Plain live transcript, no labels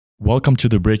Welcome to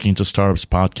the Breaking into Startups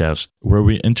podcast, where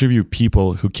we interview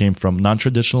people who came from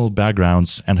non-traditional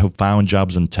backgrounds and who found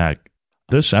jobs in tech.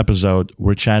 This episode,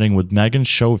 we're chatting with Megan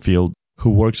Schofield, who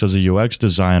works as a UX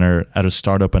designer at a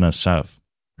startup in SF.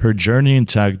 Her journey in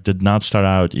tech did not start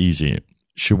out easy.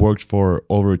 She worked for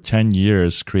over 10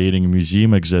 years creating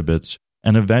museum exhibits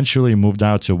and eventually moved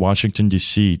out to Washington,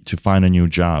 D.C. to find a new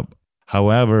job.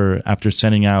 However, after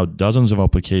sending out dozens of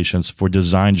applications for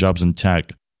design jobs in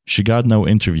tech, she got no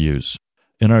interviews.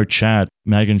 In our chat,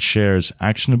 Megan shares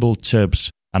actionable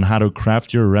tips on how to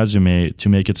craft your resume to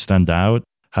make it stand out,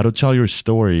 how to tell your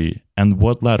story, and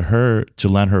what led her to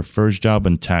land her first job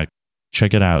in tech.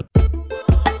 Check it out.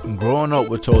 Growing up,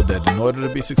 we're told that in order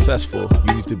to be successful,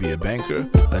 you need to be a banker,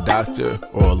 a doctor,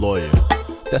 or a lawyer.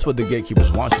 That's what the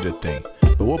gatekeepers want you to think.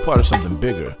 But we're part of something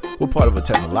bigger. We're part of a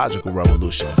technological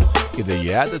revolution. Either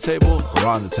you're at the table or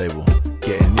on the table,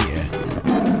 getting eaten.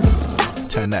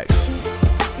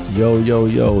 10X.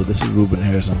 Yo, this is Ruben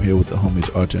Harris. I'm here with the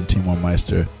homies Archer and Timur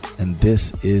Meister, and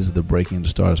this is the Breaking into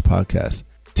Startups podcast.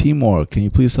 Timur, can you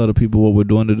please tell the people what we're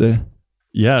doing today?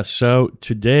 Yeah, so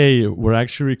today we're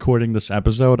actually recording this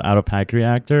episode out of Hack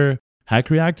Reactor. Hack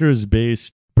Reactor is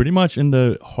based pretty much in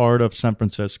the heart of San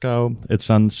Francisco. It's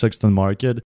on 6th and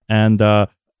Market. And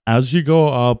as you go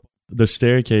up the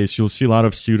staircase, you'll see a lot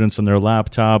of students on their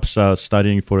laptops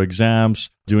studying for exams,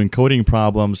 doing coding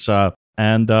problems.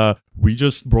 And we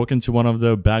just broke into one of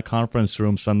the back conference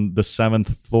rooms on the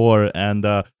 7th floor. And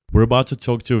we're about to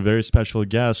talk to a very special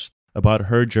guest about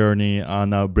her journey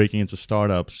on breaking into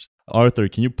startups. Arthur,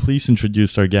 can you please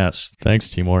introduce our guest?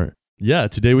 Thanks, Timur. Yeah,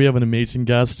 today we have an amazing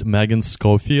guest, Megan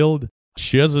Schofield.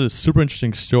 She has a super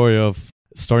interesting story of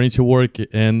starting to work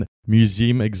in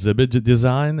museum exhibit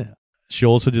design. She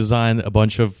also designed a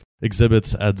bunch of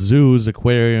exhibits at zoos,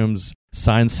 aquariums,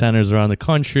 science centers around the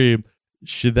country.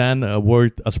 She then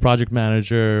worked as project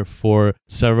manager for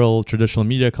several traditional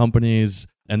media companies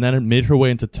and then made her way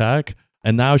into tech.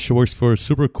 And now she works for a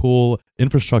super cool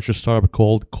infrastructure startup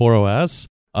called CoreOS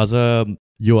as a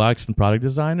UX and product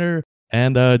designer.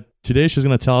 And today she's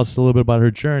going to tell us a little bit about her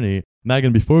journey.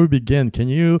 Megan, before we begin, can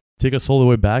you take us all the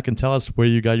way back and tell us where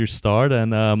you got your start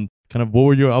and kind of what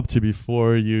were you up to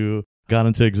before you got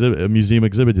into museum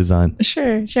exhibit design?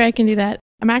 Sure, I can do that.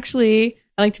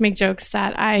 I like to make jokes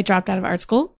that I dropped out of art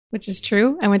school, which is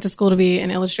true. I went to school to be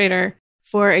an illustrator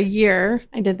for a year.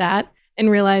 I did that and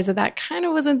realized that kind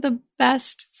of wasn't the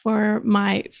best for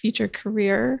my future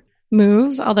career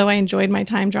moves, although I enjoyed my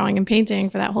time drawing and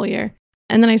painting for that whole year.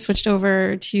 And then I switched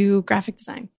over to graphic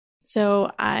design.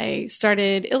 So I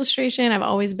started illustration. I've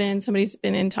always been somebody who's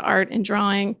been into art and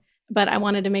drawing, but I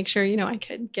wanted to make sure, I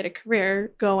could get a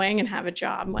career going and have a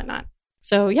job and whatnot.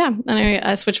 So yeah, then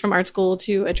I switched from art school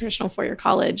to a traditional four-year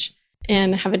college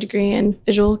and have a degree in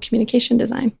visual communication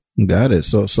design. Got it.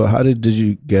 So how did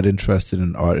you get interested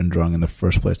in art and drawing in the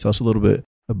first place? Tell us a little bit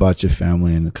about your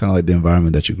family and kind of like the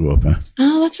environment that you grew up in.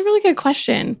 Oh, that's a really good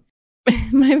question.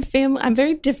 My family, I'm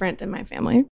very different than my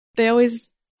family. They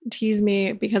always tease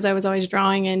me because I was always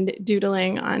drawing and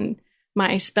doodling on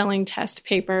my spelling test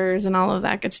papers and all of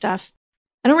that good stuff.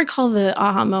 I don't recall the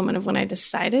aha moment of when I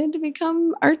decided to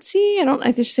become artsy.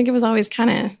 I just think it was always kind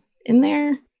of in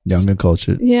there. Young and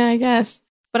cultured. Yeah, I guess.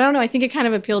 But I don't know. I think it kind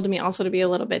of appealed to me also to be a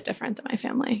little bit different than my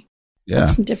family. Yeah.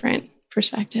 Some different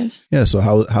perspective. Yeah. So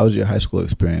how was your high school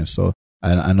experience? So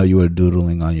I know you were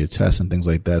doodling on your tests and things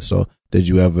like that. So did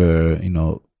you ever,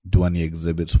 do any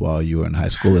exhibits while you were in high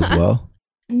school as well?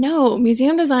 No,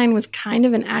 museum design was kind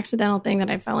of an accidental thing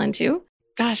that I fell into.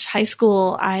 Gosh, high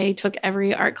school, I took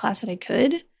every art class that I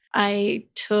could. I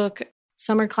took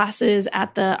summer classes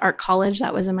at the art college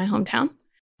that was in my hometown.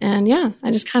 And yeah,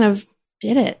 I just kind of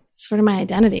did it, sort of my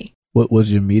identity. What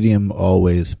was your medium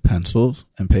always pencils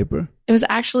and paper? It was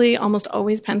actually almost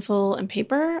always pencil and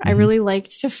paper. Mm-hmm. I really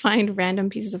liked to find random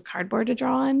pieces of cardboard to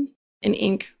draw on. And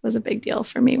ink was a big deal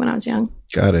for me when I was young.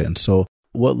 Got it. And so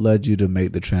what led you to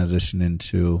make the transition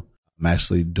into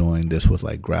actually doing this with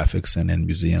like graphics and in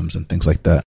museums and things like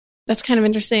that? That's kind of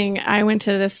interesting. I went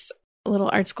to this little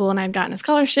art school and I'd gotten a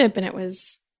scholarship and it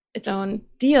was its own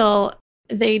deal.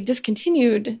 They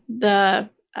discontinued the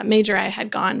major I had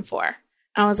gone for. And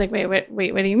I was like, wait, what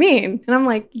do you mean? And I'm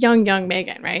like, young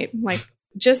Megan, right? Like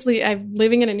I'm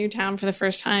living in a new town for the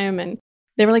first time. And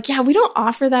they were like, yeah, we don't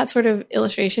offer that sort of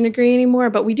illustration degree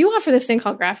anymore, but we do offer this thing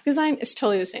called graphic design. It's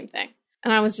totally the same thing.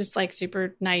 And I was just like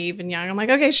super naive and young. I'm like,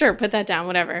 okay, sure, put that down,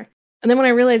 whatever. And then when I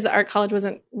realized that art college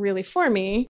wasn't really for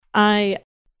me, I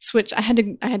switched. I had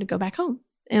to go back home,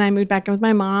 and I moved back in with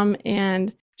my mom.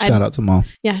 And shout out to mom.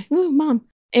 Yeah, woo, mom.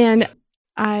 And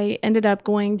I ended up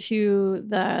going to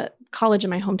the college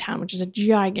in my hometown, which is a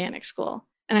gigantic school.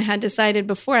 And I had decided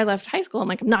before I left high school, I'm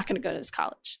like, I'm not going to go to this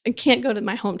college. I can't go to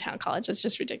my hometown college. That's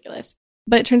just ridiculous.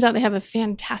 But it turns out they have a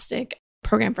fantastic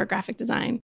program for graphic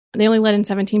design. They only let in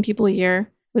 17 people a year.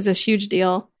 It was this huge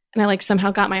deal. And I like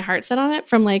somehow got my heart set on it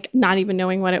from like not even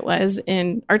knowing what it was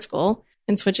in art school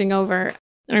and switching over. And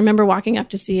I remember walking up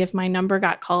to see if my number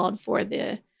got called for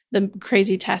the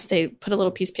crazy test. They put a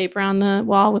little piece of paper on the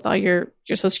wall with all your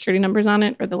social security numbers on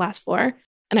it, or the last four.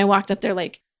 And I walked up there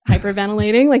like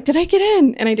hyperventilating, like, did I get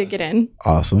in? And I did get in.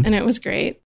 Awesome. And it was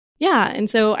great. Yeah. And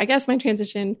so I guess my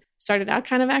transition started out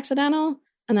kind of accidental.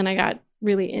 And then I got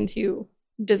really into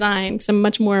design. So I'm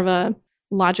much more of a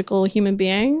logical human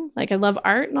being. Like I love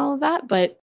art and all of that,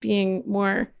 but being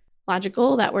more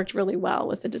logical, that worked really well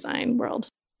with the design world.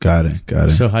 Got it.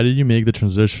 So how did you make the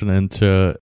transition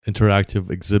into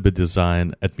interactive exhibit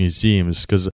design at museums?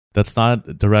 Because that's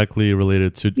not directly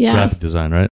related to graphic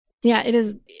design, right? Yeah, it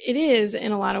is. It is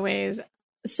in a lot of ways.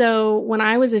 So when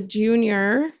I was a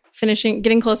junior,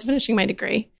 getting close to finishing my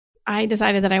degree, I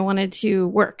decided that I wanted to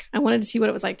work. I wanted to see what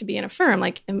it was like to be in a firm.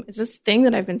 Like, is this thing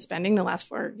that I've been spending the last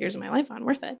 4 years of my life on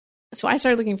worth it? So I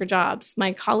started looking for jobs.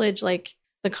 My college,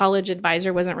 the college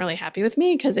advisor wasn't really happy with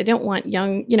me because they didn't want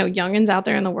youngins out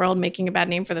there in the world making a bad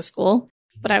name for the school.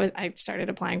 But I started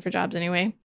applying for jobs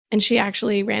anyway. And she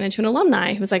actually ran into an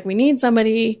alumni who was like, we need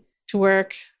somebody to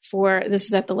work this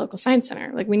is at the local science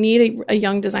center. Like we need a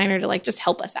young designer to like just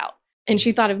help us out. And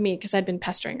she thought of me because I'd been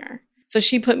pestering her. So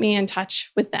she put me in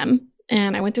touch with them.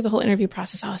 And I went through the whole interview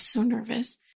process. I was so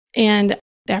nervous. And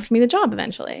they offered me the job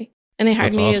eventually. And they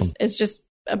hired me as just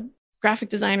a graphic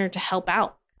designer to help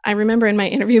out. I remember in my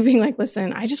interview being like,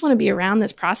 listen, I just want to be around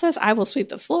this process. I will sweep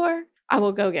the floor. I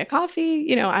will go get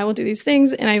coffee. I will do these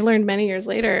things. And I learned many years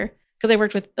later, because I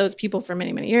worked with those people for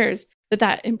many, many years,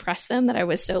 that impressed them, that I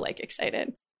was so like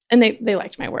excited. And they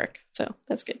liked my work. So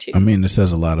that's good too. I mean, it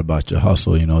says a lot about your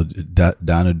hustle,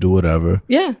 down to do whatever.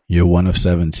 Yeah. You're one of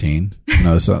 17.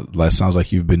 It sounds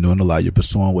like you've been doing a lot. You're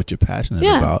pursuing what you're passionate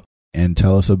about. And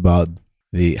tell us about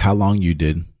how long you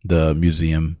did the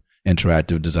museum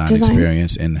interactive design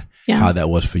experience and how that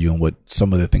was for you and what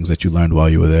some of the things that you learned while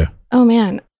you were there. Oh,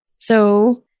 man.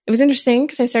 So it was interesting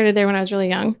because I started there when I was really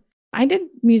young.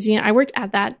 I worked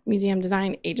at that museum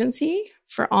design agency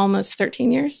for almost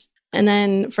 13 years. And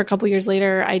then for a couple years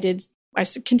later, I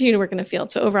continued to work in the field.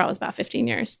 So overall, it was about 15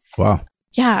 years. Wow.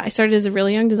 Yeah. I started as a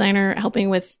really young designer helping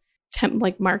with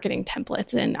marketing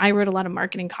templates. And I wrote a lot of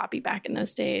marketing copy back in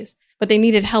those days. But they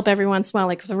needed help every once in a while,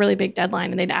 like with a really big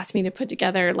deadline. And they'd ask me to put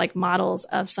together like models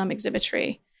of some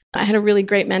exhibitry. I had a really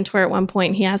great mentor at one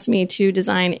point. He asked me to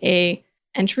design a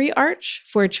entry arch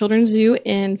for a children's zoo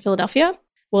in Philadelphia.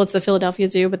 Well, it's the Philadelphia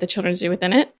Zoo, but the children's zoo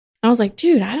within it. And I was like,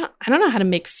 dude, I don't know how to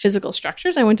make physical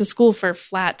structures. I went to school for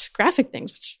flat graphic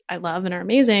things, which I love and are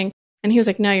amazing. And he was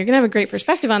like, no, you're going to have a great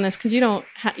perspective on this because you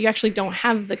actually don't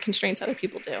have the constraints other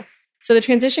people do. So the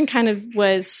transition kind of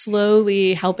was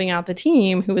slowly helping out the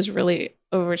team who was really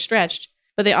overstretched,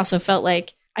 but they also felt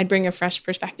like I'd bring a fresh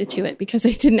perspective to it because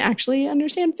I didn't actually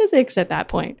understand physics at that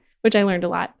point, which I learned a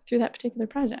lot through that particular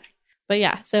project. But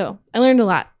yeah, so I learned a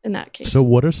lot in that case. So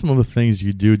what are some of the things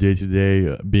you do day to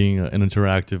day being an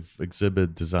interactive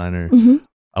exhibit designer? Mm-hmm.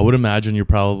 I would imagine you're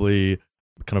probably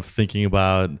kind of thinking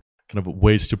about kind of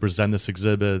ways to present this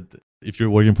exhibit. If you're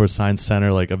working for a science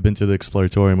center, like I've been to the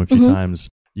Exploratorium a few times,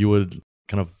 you would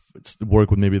kind of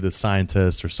work with maybe the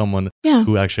scientist or someone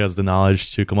who actually has the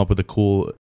knowledge to come up with a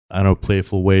cool,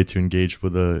 playful way to engage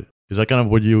with is that kind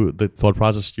of the thought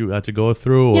process you had to go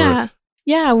through? Or?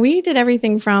 Yeah, we did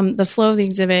everything from the flow of the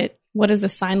exhibit. What does the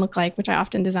sign look like, which I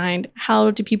often designed?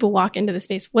 How do people walk into the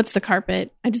space? What's the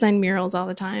carpet? I design murals all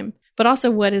the time. But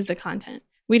also, what is the content?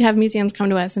 We'd have museums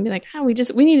come to us and be like, we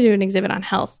need to do an exhibit on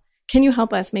health. Can you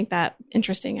help us make that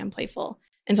interesting and playful?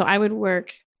 And so I would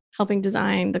work helping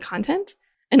design the content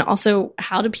and also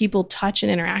how do people touch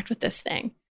and interact with this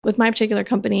thing. With my particular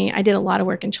company, I did a lot of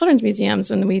work in children's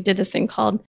museums when we did this thing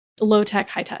called low tech,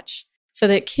 high touch, so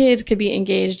that kids could be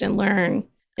engaged and learn.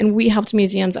 And we helped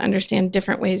museums understand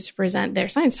different ways to present their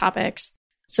science topics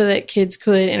so that kids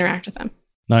could interact with them.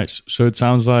 Nice. So it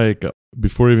sounds like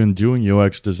before even doing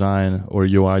UX design or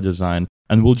UI design,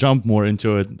 and we'll jump more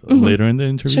into it later in the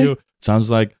interview, Sure. It sounds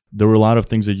like there were a lot of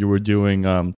things that you were doing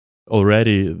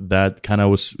already that kind of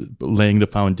was laying the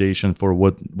foundation for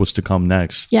what was to come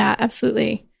next. Yeah,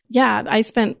 absolutely. Yeah, I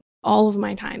spent all of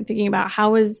my time thinking about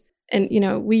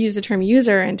we use the term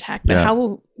user in tech, but how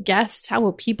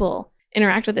will people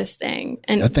interact with this thing?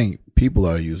 And I think people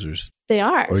are users. They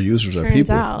are. Or users are turns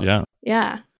people. out. Yeah.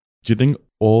 Yeah. Do you think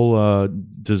all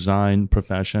design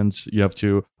professions, you have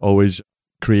to always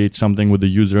create something with the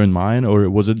user in mind, or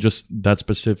was it just that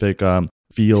specific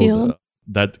field?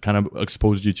 that kind of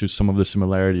exposed you to some of the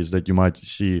similarities that you might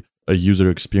see a user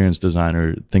experience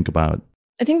designer think about?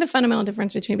 I think the fundamental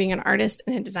difference between being an artist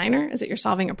and a designer is that you're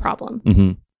solving a problem.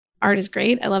 Mm-hmm. Art is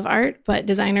great. I love art, but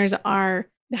designers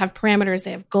they have parameters,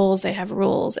 they have goals, they have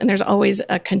rules, and there's always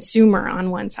a consumer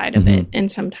on one side of it.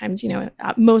 And sometimes,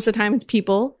 most of the time it's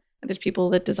people. There's people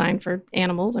that design for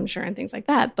animals, I'm sure, and things like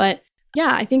that. But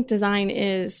yeah, I think design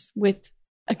is with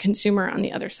a consumer on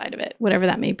the other side of it, whatever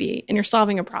that may be. And you're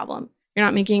solving a problem. You're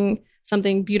not making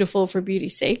something beautiful for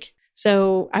beauty's sake.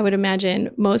 So I would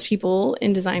imagine most people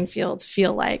in design fields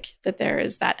feel like that there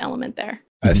is that element there.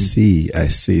 I see.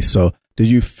 So did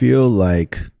you feel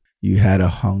like you had a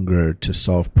hunger to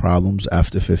solve problems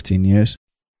after 15 years?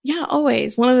 Yeah,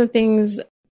 always. One of the things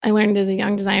I learned as a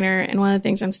young designer, and one of the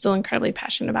things I'm still incredibly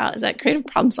passionate about, is that creative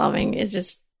problem solving is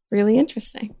just really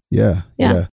interesting. Yeah.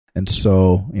 And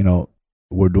so,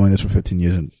 we're doing this for 15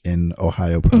 years in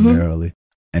Ohio primarily,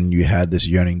 and you had this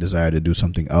yearning desire to do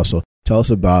something else. So tell us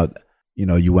about,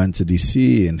 you went to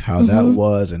DC and how that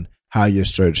was, and how your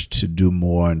search to do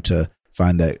more and to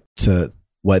find that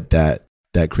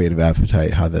creative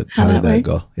appetite, how did that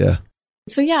go? Yeah.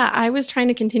 So I was trying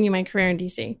to continue my career in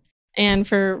DC. And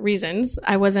for reasons,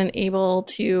 I wasn't able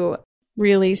to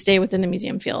really stay within the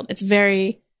museum field. It's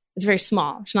very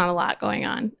small. There's not a lot going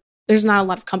on. There's not a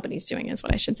lot of companies doing it, is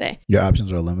what I should say. Your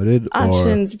options are limited?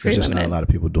 Options pretty there's just limited. not a lot of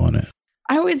people doing it?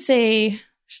 I would say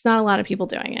there's not a lot of people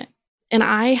doing it. And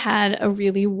I had a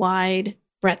really wide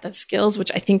breadth of skills,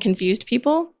 which I think confused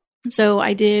people. So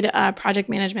I did project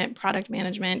management, product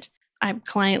management. I'm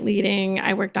client leading.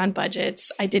 I worked on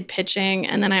budgets. I did pitching.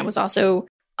 And then I was also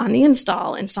on the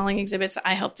installing exhibits that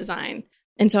I helped design.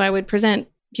 And so I would present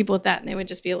people with that, and they would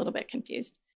just be a little bit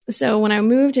confused. So when I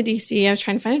moved to DC, I was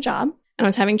trying to find a job, and I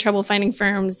was having trouble finding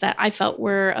firms that I felt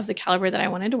were of the caliber that I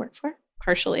wanted to work for,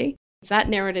 partially. So that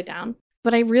narrowed it down.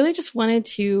 But I really just wanted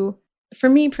to, for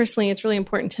me personally, it's really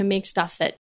important to make stuff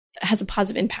that has a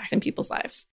positive impact in people's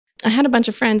lives. I had a bunch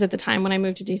of friends at the time when I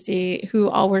moved to DC who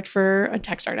all worked for a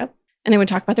tech startup, and they would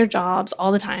talk about their jobs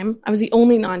all the time. I was the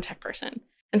only non-tech person.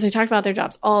 And so they talked about their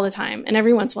jobs all the time. And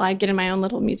every once in a while, I'd get in my own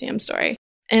little museum story.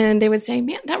 And they would say,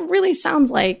 man, that really sounds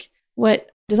like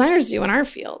what designers do in our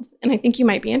field. And I think you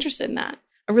might be interested in that.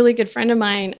 A really good friend of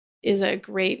mine is a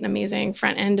great and amazing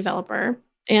front-end developer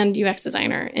and UX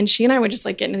designer. And she and I would just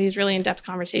get into these really in-depth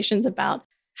conversations about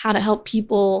how to help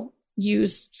people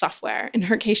use software. In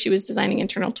her case, she was designing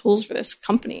internal tools for this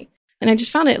company. And I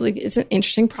just found it's an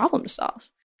interesting problem to solve.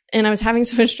 And I was having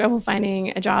so much trouble finding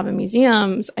a job in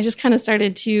museums. I just kind of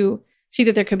started to see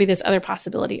that there could be this other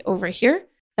possibility over here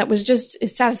that was just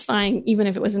as satisfying, even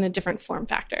if it was in a different form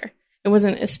factor. It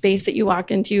wasn't a space that you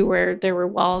walked into where there were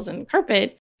walls and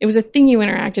carpet. It was a thing you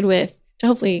interacted with to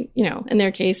hopefully, in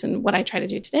their case, and what I try to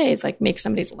do today is make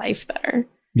somebody's life better.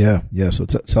 Yeah. So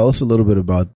tell us a little bit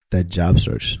about that job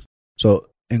search. So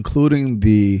including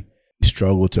the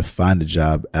struggle to find a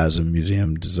job as a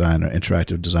museum designer,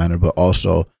 interactive designer, but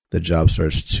also the job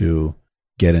search to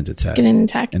get into tech. And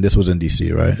this was in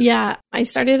DC, right? Yeah. I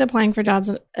started applying for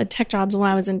jobs, tech jobs, when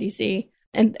I was in DC.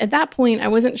 And at that point, I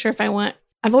wasn't sure if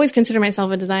I've always considered myself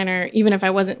a designer, even if I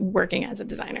wasn't working as a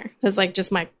designer. That's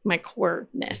just my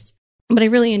core-ness. But I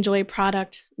really enjoy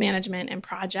product management and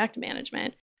project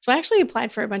management. So I actually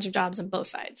applied for a bunch of jobs on both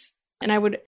sides. And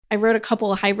I wrote a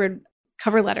couple of hybrid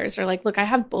cover letters. They're look, I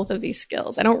have both of these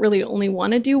skills. I don't really only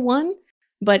want to do one.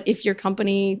 But if your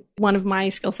company, one of my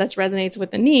skill sets resonates with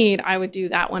the need, I would do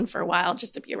that one for a while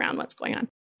just to be around what's going on.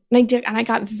 And I did, and I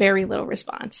got very little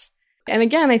response. And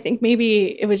again, I think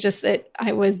maybe it was just that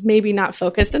I was maybe not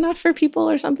focused enough for people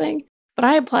or something. But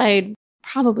I applied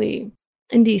probably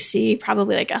in DC,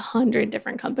 probably 100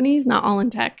 different companies, not all in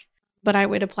tech. But I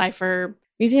would apply for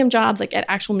museum jobs, at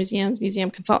actual museums, museum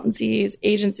consultancies,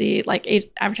 agency,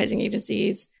 advertising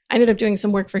agencies. I ended up doing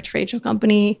some work for a trade show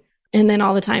company. And then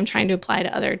all the time trying to apply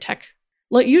to other tech,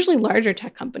 usually larger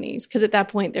tech companies, because at that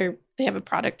point they have a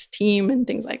product team and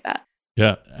things like that.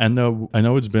 Yeah. And I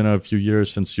know it's been a few years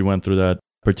since you went through that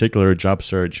particular job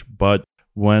search, but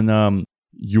when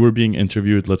you were being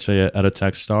interviewed, let's say at a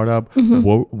tech startup,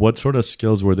 what sort of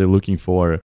skills were they looking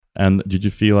for? And did you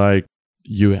feel like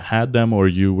you had them, or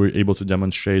you were able to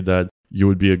demonstrate that you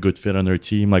would be a good fit on their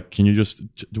team? Can you just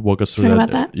walk us through that?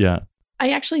 About that? Yeah. I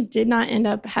actually did not end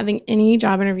up having any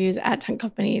job interviews at tech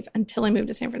companies until I moved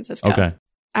to San Francisco. Okay.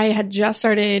 I had just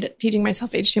started teaching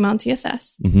myself HTML and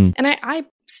CSS. And I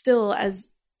still, as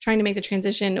trying to make the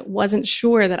transition, wasn't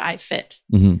sure that I fit.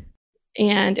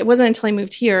 And it wasn't until I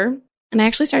moved here, and I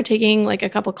actually started taking a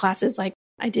couple classes.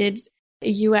 I did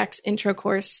a UX intro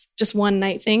course, just one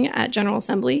night thing at General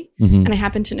Assembly. And I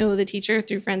happened to know the teacher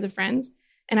through friends of friends.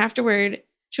 And afterward,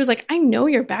 she was like, I know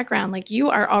your background. Like you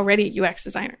are already a UX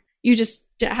designer. You just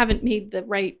haven't made the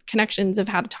right connections of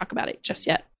how to talk about it just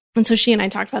yet. And so she and I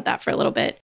talked about that for a little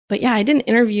bit. But yeah, I didn't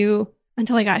interview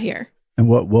until I got here. And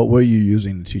what were you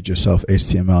using to teach yourself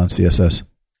HTML and CSS?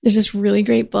 There's this really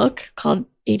great book called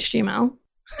HTML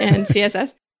and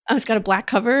CSS. It's got a black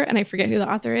cover and I forget who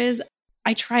the author is.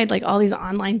 I tried like all these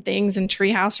online things in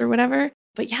Treehouse or whatever.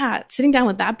 But yeah, sitting down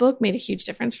with that book made a huge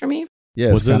difference for me.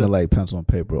 Yeah, it's kind of like pencil and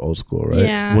paper, old school, right?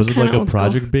 Yeah. Was it like a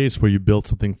project base where you built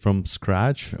something from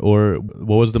scratch, or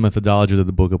what was the methodology that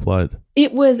the book applied?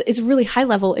 It's really high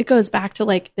level. It goes back to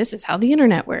like, this is how the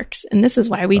internet works. And this is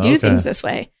why we do things this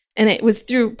way. And it was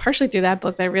partially through that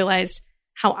book that I realized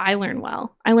how I learn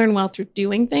well. I learn well through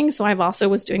doing things. So I've also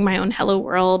was doing my own Hello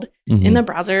World in the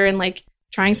browser and like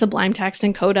trying Sublime Text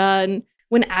and Coda. And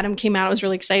when Atom came out, it was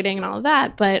really exciting and all of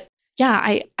that. But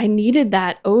yeah, I needed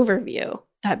that overview,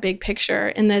 that big picture.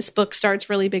 And this book starts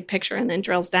really big picture and then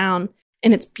drills down,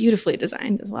 and it's beautifully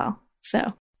designed as well.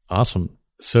 So awesome.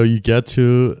 So you get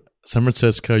to San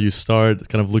Francisco, you start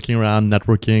kind of looking around,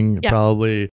 networking,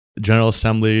 probably General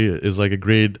Assembly is like a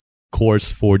great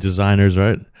course for designers,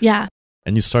 right? Yeah.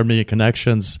 And you start making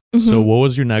connections. So what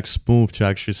was your next move to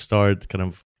actually start kind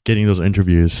of getting those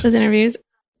interviews?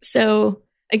 So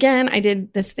again, I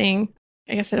did this thing.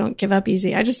 I guess I don't give up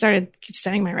easy. I just started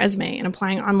sending my resume and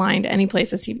applying online to any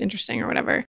place that seemed interesting or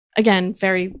whatever. Again,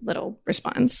 very little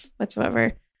response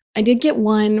whatsoever. I did get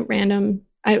one random,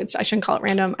 I shouldn't call it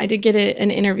random. I did get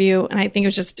an interview, and I think it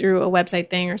was just through a website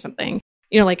thing or something,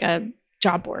 like a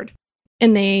job board.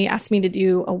 And they asked me to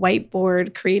do a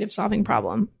whiteboard creative solving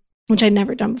problem, which I'd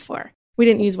never done before. We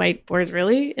didn't use whiteboards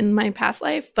really in my past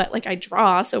life, but like I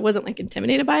draw, so it wasn't like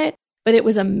intimidated by it. But it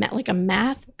was a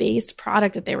math-based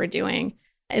product that they were doing.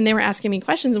 And they were asking me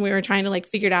questions, and we were trying to like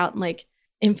figure it out. And like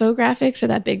infographics are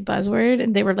that big buzzword.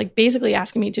 And they were like basically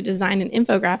asking me to design an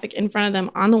infographic in front of them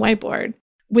on the whiteboard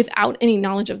without any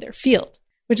knowledge of their field,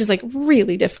 which is like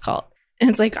really difficult. And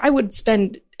it's like, I would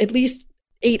spend at least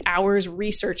 8 hours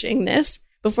researching this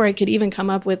before I could even come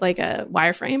up with like a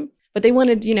wireframe. But they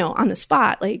wanted, on the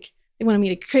spot, like they wanted me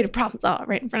to create a problem solve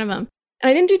right in front of them. And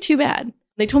I didn't do too bad.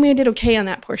 They told me I did okay on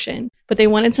that portion, but they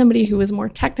wanted somebody who was more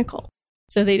technical.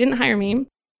 So they didn't hire me.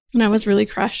 And I was really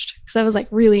crushed because I was like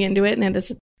really into it. And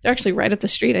they're actually right up the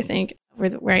street, I think,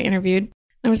 where I interviewed. And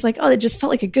I was like, oh, it just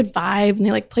felt like a good vibe. And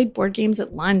they like played board games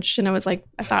at lunch. And I was like,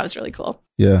 I thought it was really cool.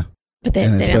 Yeah. But they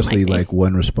especially didn't like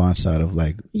one response out of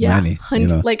like many.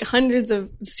 Like hundreds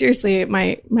of, seriously,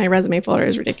 my resume folder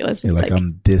is ridiculous. You're like,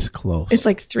 I'm this close. It's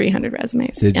like 300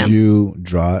 resumes. Did you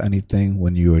draw anything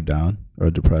when you were down or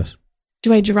depressed?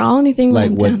 Do I draw anything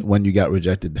like when you got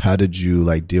rejected? How did you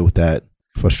like deal with that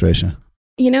frustration?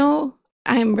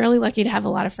 I'm really lucky to have a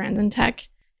lot of friends in tech,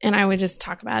 and I would just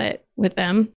talk about it with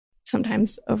them,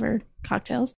 sometimes over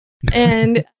cocktails,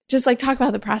 and just like talk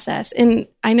about the process. And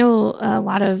I know a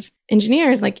lot of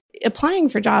engineers, like applying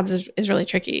for jobs is really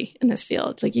tricky in this field.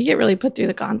 It's like you get really put through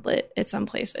the gauntlet at some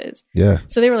places. Yeah.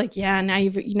 So they were like, yeah, now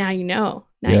you know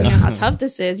how tough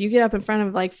this is. You get up in front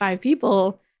of like 5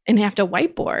 people and have to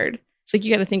whiteboard. It's like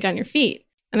you got to think on your feet.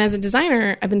 And as a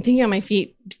designer, I've been thinking on my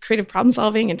feet, creative problem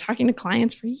solving and talking to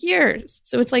clients for years.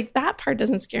 So it's like that part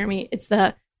doesn't scare me. It's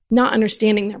the not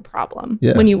understanding their problem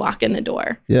when you walk in the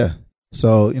door. Yeah.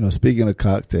 So, speaking of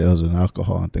cocktails and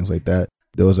alcohol and things like that,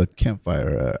 there was a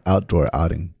campfire outdoor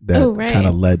outing that kind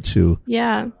of led to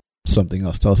something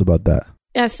else. Tell us about that.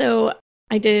 Yeah. So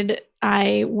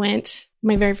I went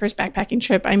my very first backpacking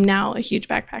trip. I'm now a huge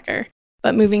backpacker.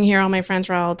 But moving here, all my friends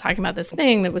were all talking about this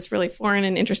thing that was really foreign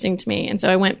and interesting to me. And so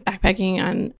I went backpacking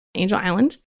on Angel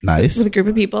Island. Nice. With a group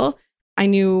of people. I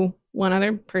knew one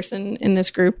other person in this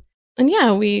group.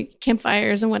 And we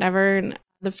campfires and whatever. And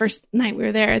the first night we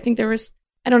were there, I think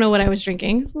I don't know what I was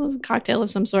drinking. It was a cocktail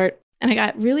of some sort. And I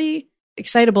got really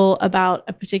excitable about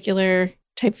a particular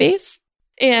typeface.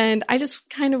 And I just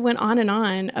kind of went on and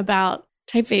on about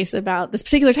about this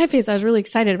particular typeface I was really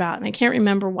excited about. And I can't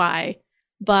remember why.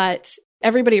 But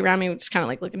everybody around me was just kind of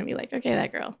like looking at me like, okay,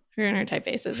 that girl, her and her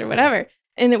typefaces or whatever.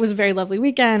 And it was a very lovely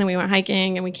weekend, and we went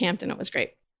hiking and we camped, and it was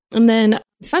great. And then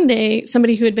Sunday,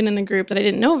 somebody who had been in the group that I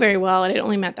didn't know very well, and I'd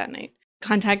only met that night,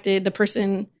 contacted the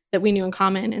person that we knew in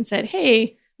common and said,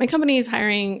 hey, my company is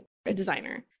hiring a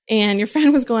designer. And your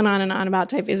friend was going on and on about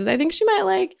typefaces. I think she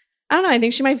might I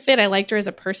think she might fit. I liked her as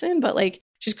a person, but like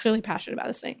she's clearly passionate about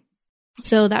this thing.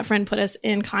 So that friend put us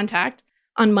in contact.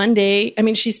 On Monday,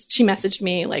 she messaged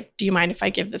me like, do you mind if I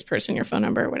give this person your phone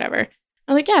number or whatever?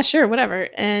 I'm like, yeah, sure, whatever.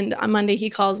 And on Monday, he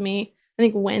calls me. I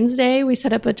think Wednesday, we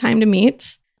set up a time to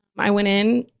meet. I went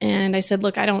in and I said,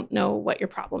 look, I don't know what your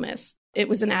problem is. It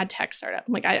was an ad tech startup.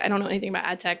 I'm like, I don't know anything about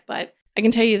ad tech, but I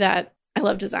can tell you that I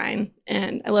love design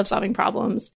and I love solving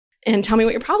problems, and tell me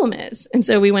what your problem is. And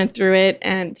so we went through it,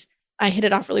 and I hit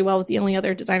it off really well with the only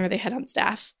other designer they had on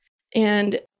staff.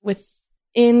 And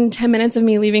within 10 minutes of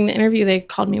me leaving the interview, they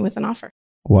called me with an offer.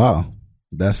 Wow.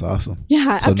 That's awesome.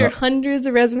 Yeah. So after hundreds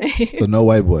of resumes. So no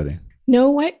whiteboarding.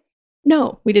 No,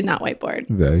 we did not whiteboard.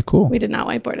 Very cool. We did not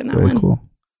whiteboard in that Very one. cool.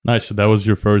 Nice. So that was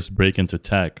your first break into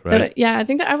tech, right? Yeah. I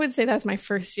think that I would say that's my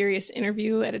first serious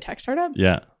interview at a tech startup.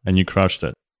 Yeah. And you crushed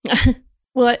it.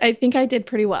 Well, I think I did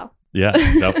pretty well. Yeah,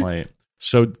 definitely.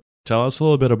 So tell us a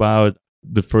little bit about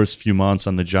the first few months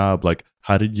on the job. Like,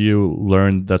 how did you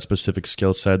learn that specific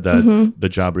skill set that the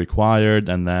job required?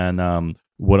 And then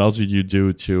what else did you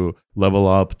do to level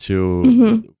up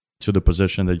to the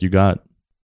position that you got?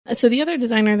 So the other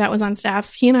designer that was on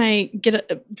staff, he and I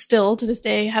still to this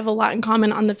day have a lot in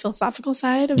common on the philosophical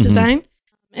side of design.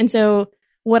 And so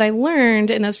what I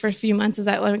learned in those first few months is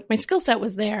that like, my skill set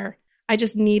was there. I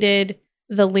just needed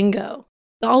the lingo.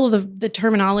 All of the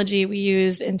terminology we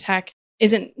use in tech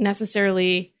isn't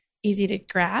necessarily easy to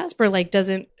grasp, or like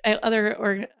other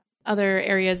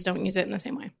areas don't use it in the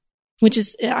same way, which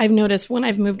is I've noticed when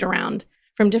I've moved around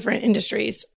from different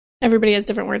industries, everybody has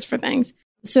different words for things.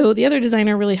 So the other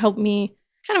designer really helped me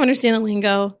kind of understand the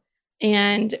lingo.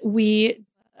 And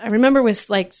I remember with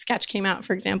like Sketch came out,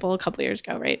 for example, a couple years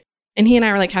ago, right? And he and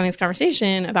I were like having this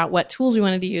conversation about what tools we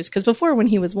wanted to use. Because before, when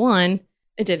he was one,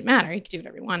 it didn't matter. He could do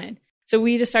whatever he wanted. So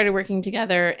we just started working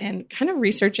together and kind of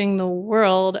researching the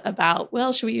world about,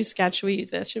 well, should we use Sketch? Should we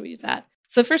use this? Should we use that?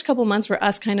 So the first couple of months were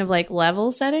us kind of like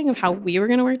level setting of how we were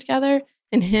going to work together,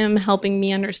 and him helping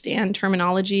me understand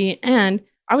terminology. And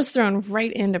I was thrown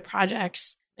right into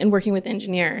projects and working with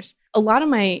engineers. A lot of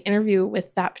my interview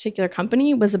with that particular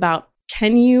company was about,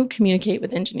 can you communicate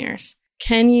with engineers?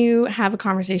 Can you have a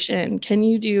conversation? Can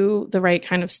you do the right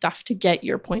kind of stuff to get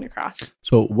your point across?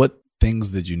 So what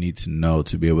things did you need to know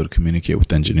to be able to communicate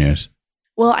with engineers?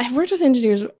 Well, I've worked with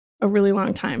engineers a really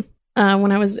long time.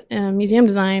 When I was in museum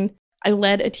design, I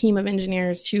led a team of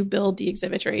engineers to build the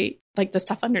exhibitry, like the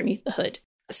stuff underneath the hood.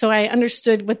 So I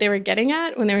understood what they were getting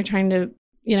at when they were trying to,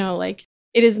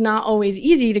 it is not always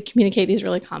easy to communicate these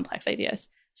really complex ideas.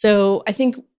 So I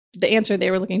think the answer they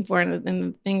were looking for, and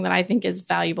the thing that I think is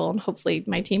valuable, and hopefully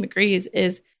my team agrees,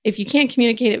 is if you can't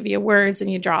communicate it via words and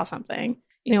you draw something,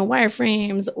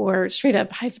 wireframes or straight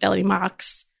up high fidelity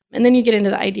mocks. And then you get into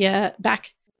the idea.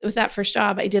 Back with that first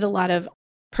job, I did a lot of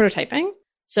prototyping.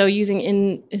 So using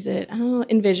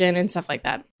InVision and stuff like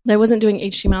that. I wasn't doing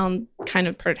HTML and kind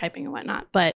of prototyping and whatnot,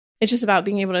 but it's just about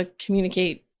being able to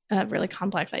communicate a really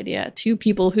complex idea to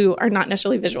people who are not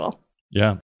necessarily visual.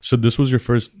 Yeah. So this was your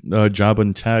first job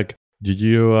in tech. Did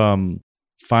you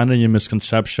find any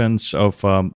misconceptions of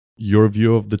your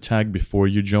view of the tech before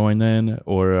you joined in?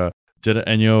 Or did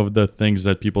any of the things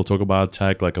that people talk about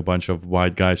tech, like a bunch of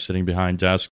white guys sitting behind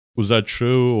desks, was that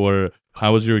true? Or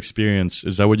how was your experience?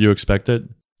 Is that what you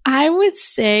expected? I would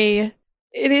say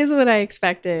it is what I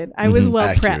expected. I was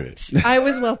well prepped. I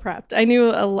was well prepped. I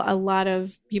knew a lot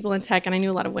of people in tech, and I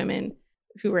knew a lot of women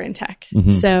who were in tech.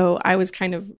 So I was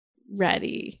kind of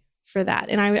ready for that.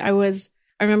 And I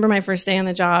remember my first day on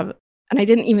the job, and I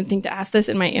didn't even think to ask this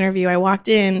in my interview. I walked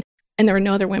in and there were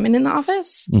no other women in the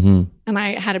office. And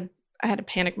I had a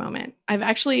panic moment. I've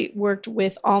actually worked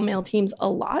with all male teams a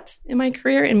lot in my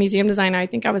career. In museum design, I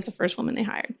think I was the first woman they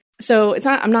hired. So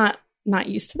I'm not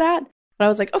used to that. But I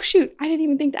was like, oh, shoot, I didn't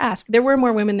even think to ask. There were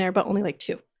more women there, but only like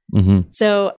 2.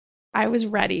 So I was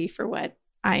ready for what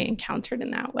I encountered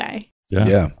in that way.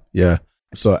 Yeah.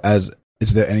 So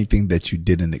is there anything that you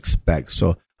didn't expect?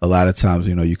 So a lot of times,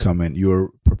 you come in, you're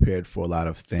prepared for a lot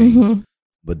of things,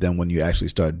 but then when you actually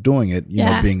start doing it,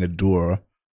 being a doer,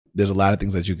 there's a lot of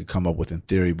things that you could come up with in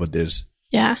theory, but there's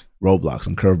roadblocks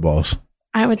and curveballs.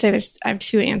 I would say I have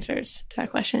 2 answers to that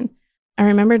question. I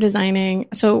remember designing.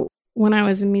 So when I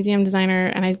was a museum designer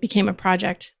and I became a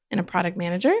project and a product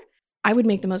manager, I would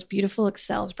make the most beautiful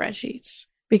Excel spreadsheets,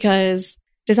 because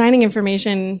designing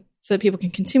information so that people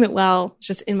can consume it well, it's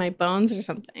just in my bones or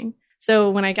something.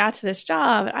 So when I got to this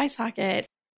job at iSocket,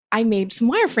 I made some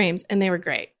wireframes and they were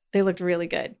great. They looked really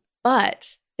good,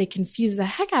 but they confused the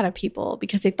heck out of people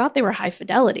because they thought they were high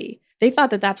fidelity. They thought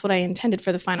that that's what I intended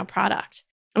for the final product.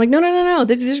 I'm like, no.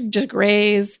 These are just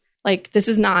grays. Like, this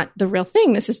is not the real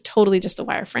thing. This is totally just a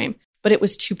wireframe, but it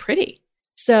was too pretty.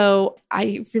 So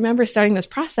I remember starting this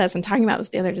process and talking about this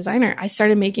with the other designer. I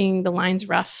started making the lines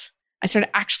rough. I started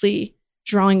actually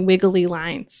drawing wiggly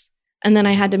lines. And then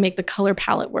I had to make the color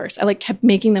palette worse. I kept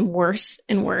making them worse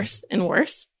and worse and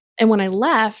worse. And when I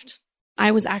left,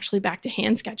 I was actually back to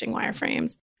hand sketching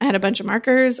wireframes. I had a bunch of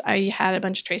markers. I had a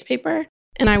bunch of trace paper,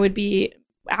 and I would be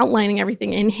outlining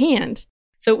everything in hand.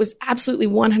 So it was absolutely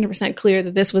 100% clear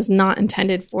that this was not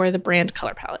intended for the brand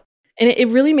color palette. And it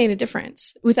really made a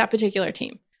difference with that particular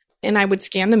team. And I would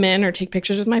scan them in or take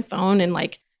pictures with my phone and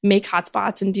like make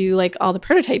hotspots and do like all the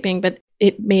prototyping, but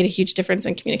it made a huge difference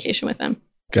in communication with them.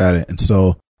 Got it. And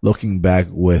so looking back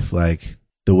with like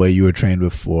the way you were trained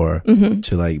before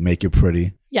to like make it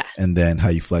pretty. Yeah. And then how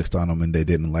you flexed on them and they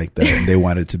didn't like that. And they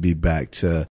wanted to be back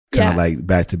to kind of like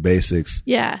back to basics.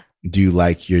 Yeah. Do you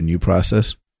like your new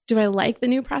process? Do I like the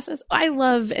new process? I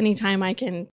love anytime I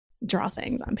can draw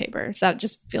things on paper. So that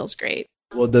just feels great.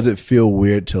 Well, does it feel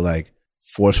weird to like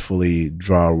forcefully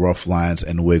draw rough lines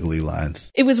and wiggly lines?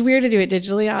 It was weird to do it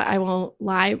digitally. I won't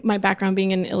lie. My background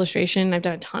being in illustration, I've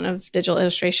done a ton of digital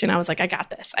illustration. I was like, I got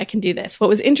this. I can do this. What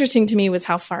was interesting to me was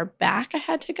how far back I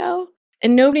had to go.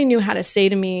 And nobody knew how to say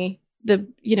to me,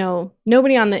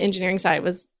 nobody on the engineering side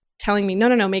was telling me,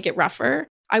 no, make it rougher.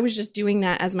 I was just doing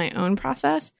that as my own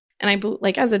process. And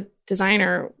as a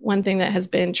designer, one thing that has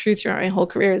been true throughout my whole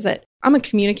career is that I'm a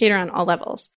communicator on all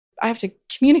levels. I have to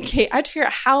communicate. I have to figure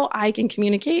out how I can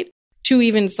communicate to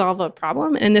even solve a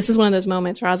problem. And this is one of those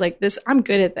moments where I was like, I'm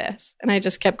good at this. And I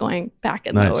just kept going back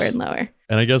and lower and lower.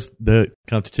 And I guess to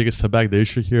take a step back, the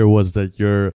issue here was that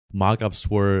your mock-ups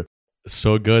were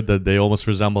so good that they almost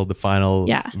resembled the final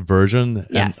version.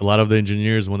 And a lot of the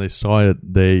engineers, when they saw it,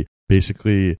 they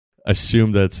basically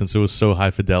assumed that since it was so high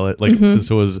fidelity,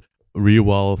 since it was really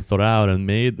well thought out and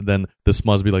made, then this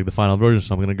must be like the final version.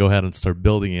 So I'm going to go ahead and start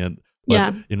building it.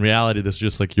 But in reality, this is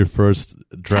just like your first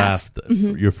draft,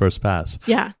 your first pass.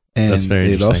 Yeah. And that's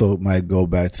very it also might go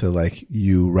back to like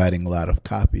you writing a lot of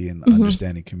copy and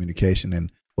understanding communication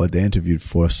and what they interviewed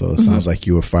for. So it sounds like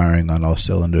you were firing on all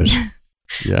cylinders.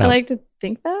 I like to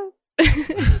think that.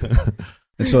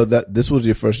 And so this was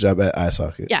your first job at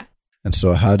iSocket. Yeah. And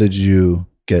so how did you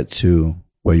get to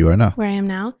where you are now? Where I am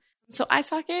now. So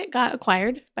iSocket got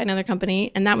acquired by another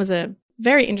company. And that was a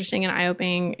very interesting and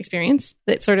eye-opening experience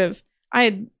that I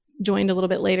had joined a little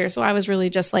bit later. So I was really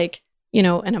just like,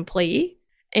 an employee,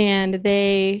 and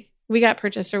we got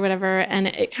purchased or whatever. And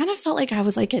it kind of felt like I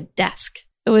was like a desk.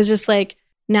 It was just like,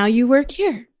 now you work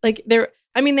here. Like they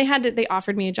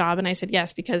offered me a job and I said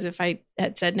yes, because if I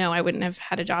had said no, I wouldn't have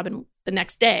had a job in the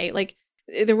next day. Like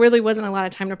there really wasn't a lot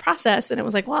of time to process. And it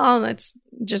was like, well, let's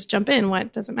just jump in.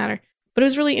 What doesn't matter? But it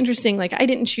was really interesting. Like I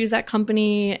didn't choose that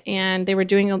company and they were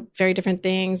doing very different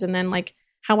things. And then like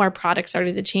how our product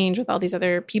started to change with all these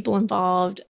other people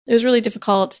involved. It was really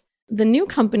difficult. The new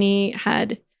company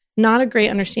had not a great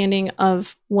understanding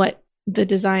of what the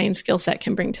design skill set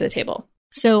can bring to the table.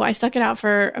 So I stuck it out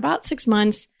for about 6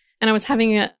 months, and I was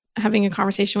having a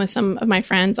conversation with some of my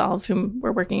friends, all of whom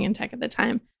were working in tech at the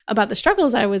time, about the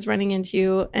struggles I was running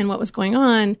into and what was going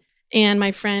on. And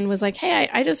my friend was like, hey,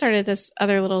 I just started this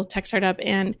other little tech startup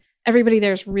and everybody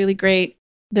there is really great.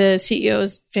 The CEO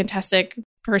is fantastic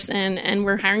person and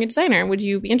we're hiring a designer. Would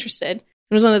you be interested?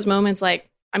 It was one of those moments like,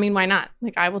 I mean, why not?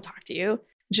 Like, I will talk to you.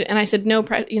 And I said, no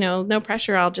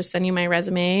pressure. I'll just send you my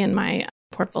resume and my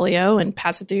portfolio and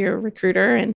pass it to your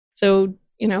recruiter. And so,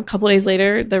 a couple of days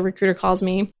later, the recruiter calls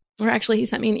me, or actually he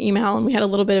sent me an email and we had a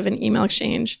little bit of an email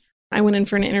exchange. I went in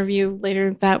for an interview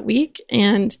later that week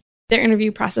and their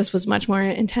interview process was much more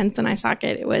intense than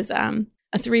iSocket. It was a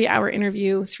 3-hour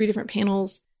interview, 3 different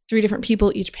panels, 3 different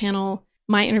people each panel.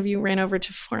 My interview ran over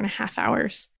to 4.5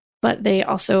 hours, but they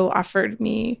also offered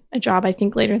me a job. I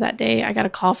think later that day, I got a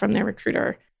call from their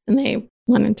recruiter and they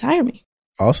wanted to hire me.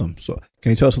 Awesome. So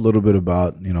can you tell us a little bit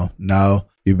about, now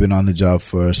you've been on the job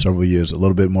for several years, a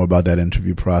little bit more about that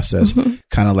interview process,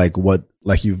 kind of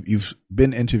like you've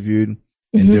been interviewed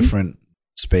in different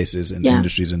spaces and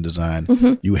industries in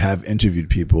design. You have interviewed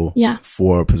people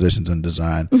for positions in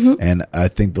design. And I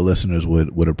think the listeners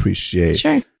would appreciate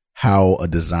how a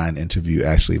design interview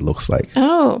actually looks like.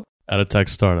 Oh. At a tech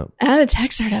startup.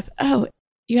 Oh,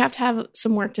 you have to have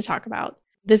some work to talk about.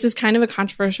 This is kind of a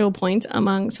controversial point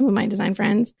among some of my design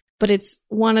friends, but it's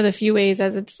one of the few ways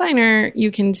as a designer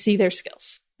you can see their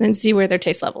skills and see where their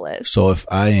taste level is. So if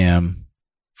I am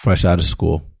fresh out of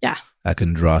school, I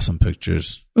can draw some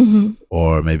pictures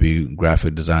or maybe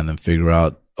graphic design them, figure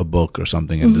out a book or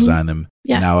something and design them.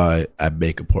 Yeah. Now I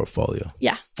make a portfolio.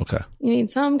 Yeah. Okay. You need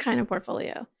some kind of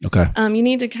portfolio. Okay. You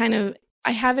need to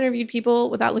I have interviewed people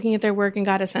without looking at their work and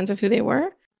got a sense of who they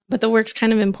were, but the work's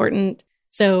kind of important.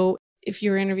 So if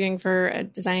you're interviewing for a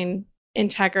design in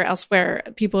tech or elsewhere,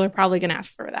 people are probably going to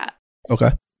ask for that.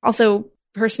 Okay. Also,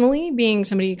 personally, being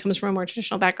somebody who comes from a more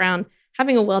traditional background,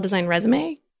 having a well-designed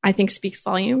resume, I think speaks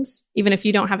volumes. Even if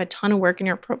you don't have a ton of work in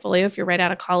your portfolio, if you're right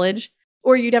out of college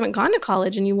or you haven't gone to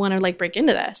college and you want to break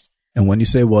into this. And when you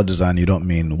say well-designed, you don't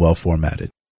mean well-formatted.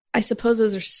 I suppose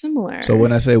those are similar. So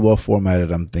when I say well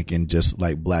formatted, I'm thinking just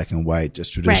like black and white,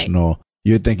 just traditional. Right.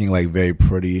 You're thinking like very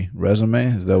pretty resume.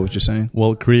 Is that what you're saying?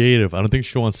 Well, creative. I don't think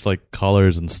she wants like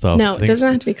colors and stuff. No, it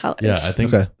doesn't have to be colors. Yeah, I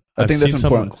think. Okay. I think that's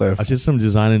important. Clarify. I've seen some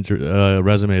design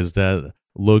resumes that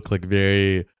look like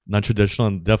very non-traditional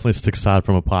and definitely sticks out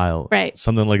from a pile. Right.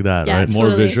 Something like that, Yeah, right? totally.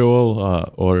 More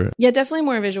visual or... Yeah, definitely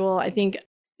more visual. I think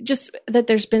just that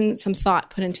there's been some thought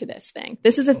put into this thing.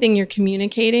 This is a thing you're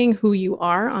communicating who you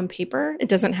are on paper. It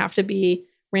doesn't have to be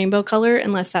rainbow color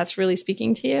unless that's really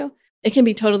speaking to you. It can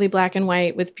be totally black and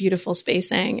white with beautiful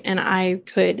spacing, and I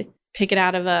could pick it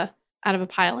out of a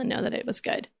pile and know that it was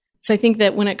good. So I think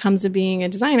that when it comes to being a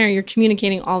designer, you're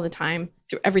communicating all the time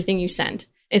through everything you send.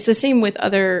 It's the same with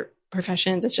other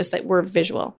professions. It's just that we're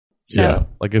visual. So, yeah,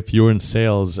 like if you were in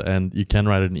sales and you can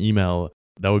write an email,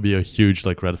 that would be a huge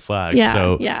like red flag. Yeah,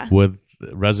 so yeah. with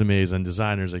resumes and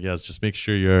designers, I guess, just make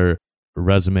sure your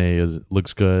resume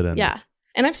looks good. And yeah.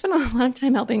 And I've spent a lot of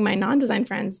time helping my non-design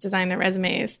friends design their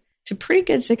resumes to pretty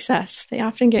good success. They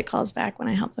often get calls back when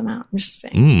I help them out. I'm just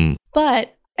saying.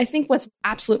 But I think what's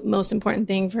absolute most important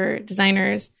thing for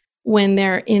designers when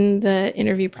they're in the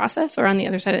interview process or on the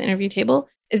other side of the interview table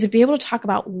is to be able to talk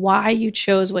about why you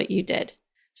chose what you did.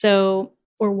 So,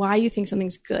 or why you think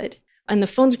something's good. On the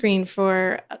phone screen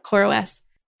for CoreOS,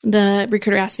 the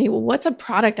recruiter asked me, well, what's a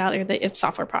product out there, a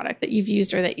software product that you've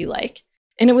used or that you like?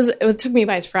 And it took me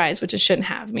by surprise, which it shouldn't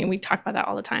have. I mean, we talk about that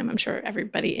all the time. I'm sure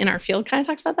everybody in our field kind of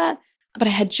talks about that. But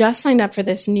I had just signed up for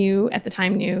this new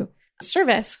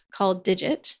service called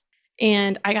Digit.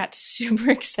 And I got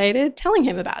super excited telling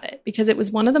him about it because it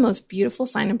was one of the most beautiful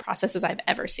sign-in processes I've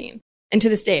ever seen. And to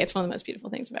this day, it's one of the most beautiful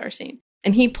things I've ever seen.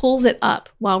 And he pulls it up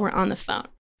while we're on the phone.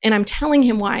 And I'm telling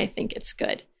him why I think it's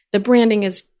good. The branding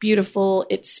is beautiful.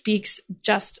 It speaks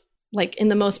just like in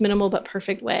the most minimal but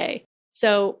perfect way.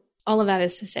 So all of that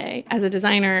is to say, as a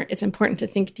designer, it's important to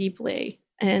think deeply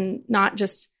and not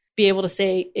just be able to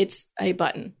say it's a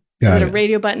button. Is it a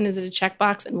radio button? Is it a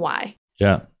checkbox? And why?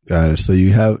 Yeah. Got it. So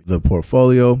you have the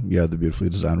portfolio, you have the beautifully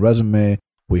designed resume.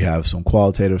 We have some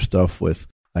qualitative stuff with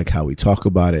like how we talk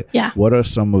about it. Yeah. What are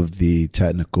some of the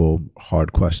technical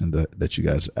hard questions that you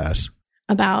guys ask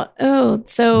about?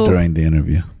 So during the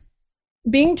interview?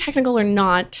 Being technical or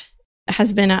not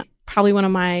has been probably one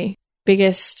of my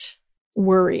biggest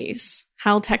worries,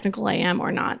 how technical I am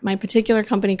or not. My particular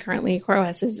company currently,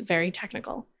 CoreOS, is very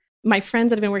technical. My friends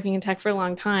that have been working in tech for a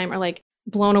long time are like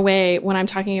blown away when I'm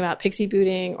talking about PXE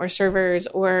booting or servers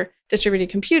or distributed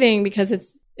computing because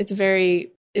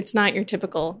it's not your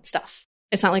typical stuff.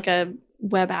 It's not like a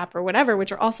web app or whatever,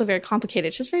 which are also very complicated.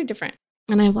 It's just very different.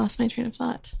 And I've lost my train of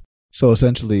thought. So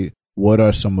essentially, what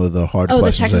are some of the hard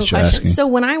questions that you're asking? So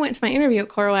when I went to my interview at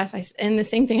CoreOS, and the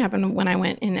same thing happened when I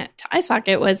went in to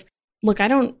iSocket, was, look, I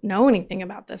don't know anything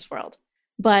about this world,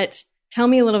 but tell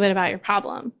me a little bit about your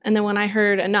problem. And then when I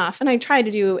heard enough, and I tried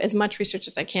to do as much research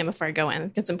as I can before I go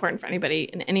in, it's important for anybody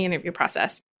in any interview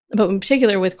process. But in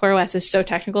particular with CoreOS, is so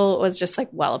technical, it was just like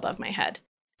well above my head.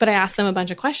 But I asked them a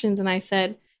bunch of questions and I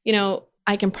said,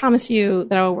 I can promise you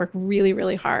that I will work really,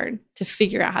 really hard to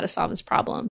figure out how to solve this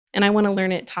problem. And I want to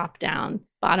learn it top down,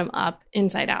 bottom up,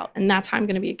 inside out. And that's how I'm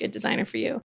going to be a good designer for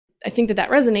you. I think that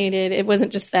resonated. It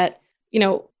wasn't just that,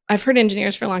 I've heard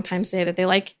engineers for a long time say that they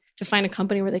like to find a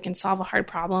company where they can solve a hard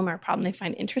problem or a problem they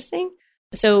find interesting.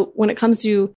 So when it comes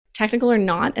to technical or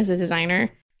not as a designer,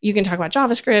 you can talk about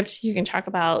JavaScript, you can talk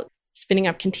about spinning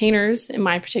up containers in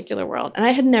my particular world. And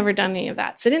I had never done any of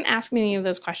that. So they didn't ask me any of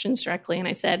those questions directly. And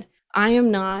I said, I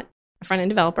am not a front-end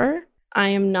developer. I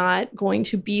am not going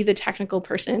to be the technical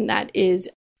person that is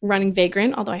running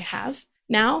Vagrant, although I have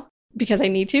now because I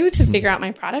need to figure out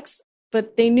my products.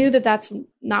 But they knew that that's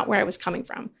not where I was coming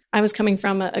from. I was coming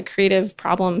from a creative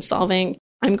problem solving.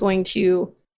 I'm going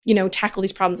to, tackle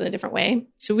these problems in a different way.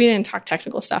 So we didn't talk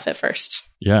technical stuff at first.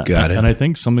 Yeah. Got it. And I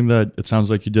think something that it sounds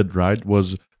like you did right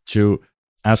was to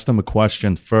ask them a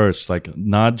question first, like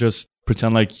not just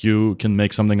pretend like you can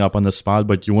make something up on the spot,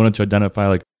 but you wanted to identify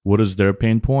like what is their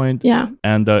pain point. Yeah.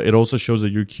 And it also shows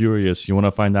that you're curious. You want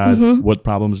to find out what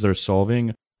problems they're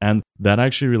solving. And that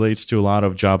actually relates to a lot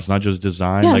of jobs, not just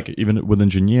design, like even with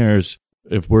engineers.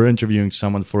 If we're interviewing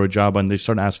someone for a job and they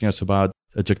start asking us about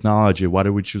a technology, why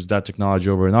do we choose that technology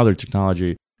over another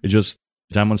technology? It just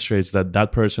demonstrates that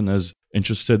that person is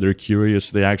interested, they're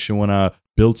curious, they actually want to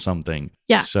build something.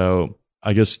 Yeah. So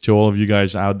I guess to all of you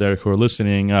guys out there who are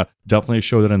listening, definitely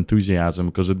show that enthusiasm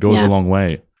because it goes a long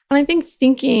way. And I think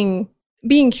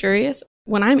being curious,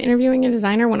 when I'm interviewing a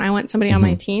designer, when I want somebody on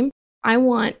my team, I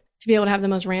want to be able to have the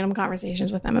most random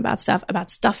conversations with them about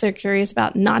stuff they're curious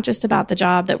about, not just about the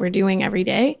job that we're doing every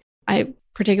day. I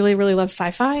particularly really love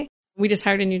sci-fi. We just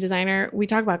hired a new designer. We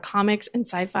talk about comics and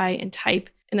sci-fi and type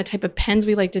and the type of pens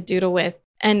we like to doodle with.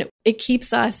 And it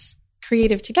keeps us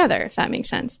creative together, if that makes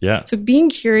sense. Yeah. So being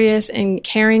curious and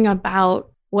caring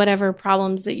about whatever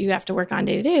problems that you have to work on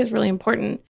day to day is really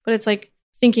important. But it's like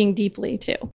thinking deeply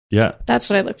too. Yeah. That's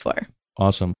what I look for.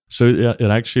 Awesome. So it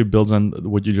actually builds on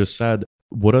what you just said.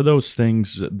 What are those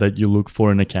things that you look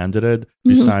for in a candidate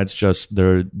besides just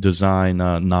their design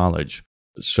knowledge?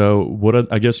 So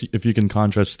I guess if you can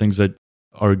contrast things that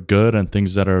are good and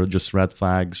things that are just red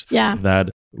flags that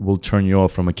will turn you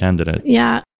off from a candidate.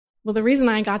 Yeah. Well, the reason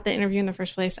I got the interview in the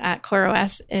first place at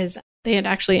CoreOS is they had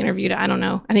actually interviewed, I don't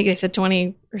know, I think they said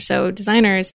 20 or so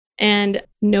designers, and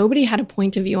nobody had a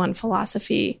point of view on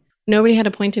philosophy. Nobody had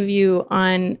a point of view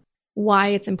on why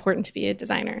it's important to be a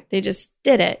designer. They just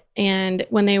did it. And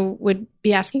when they would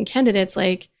be asking candidates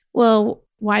like, well,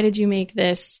 why did you make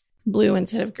this blue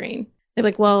instead of green? They're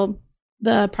like, well,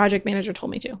 the project manager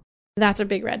told me to. That's a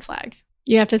big red flag.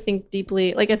 You have to think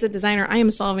deeply. Like as a designer, I am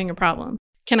solving a problem.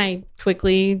 Can I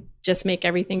quickly just make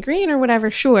everything green or whatever?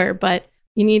 Sure. But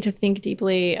you need to think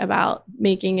deeply about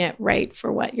making it right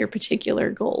for what your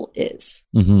particular goal is.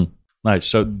 Mm-hmm. Nice.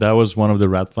 So that was one of the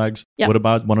red flags. Yep. What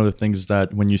about one of the things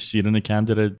that when you see it in a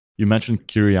candidate, you mentioned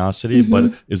curiosity,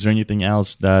 but is there anything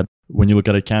else that when you look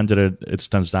at a candidate, it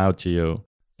stands out to you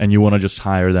and you want to just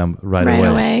hire them right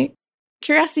away?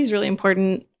 Curiosity is really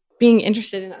important. Being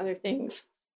interested in other things.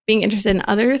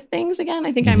 Again,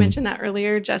 I think I mentioned that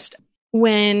earlier. Just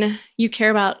when you care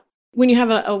about, when you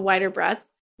have a wider breadth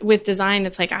with design,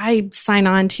 it's like I sign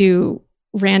on to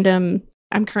random.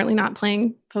 I'm currently not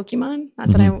playing Pokemon.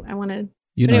 Not that I want to.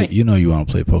 You want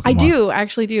to play Pokemon. I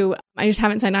actually do. I just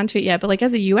haven't signed on to it yet. But like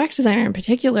as a UX designer in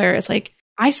particular, it's like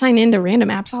I sign into random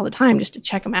apps all the time just to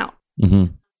check them out.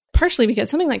 Partially because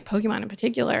something like Pokemon in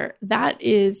particular, that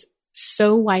is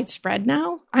so widespread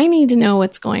now. I need to know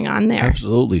what's going on there.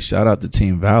 Absolutely. Shout out to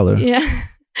Team Valor. Yeah.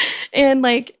 And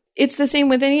like, it's the same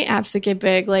with any apps that get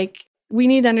big. Like we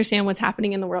need to understand what's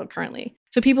happening in the world currently.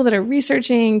 So people that are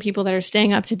researching, people that are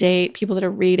staying up to date, people that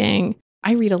are reading.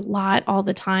 I read a lot all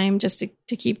the time just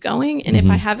to keep going. And if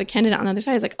I have a candidate on the other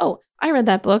side, it's like, oh, I read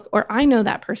that book, or I know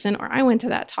that person, or I went to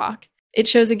that talk. It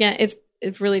shows again, it's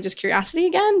really just curiosity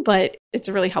again, but it's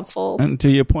really helpful. And to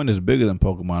your point, it's bigger than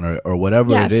Pokemon or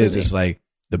whatever it is. It's like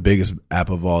the biggest app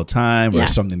of all time or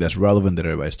something that's relevant that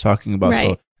everybody's talking about.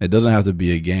 Right. So it doesn't have to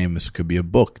be a game. It could be a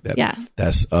book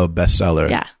that's a bestseller.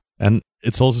 Yeah. And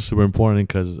it's also super important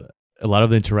because a lot of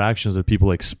the interactions that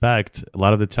people expect, a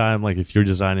lot of the time, like if you're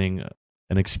designing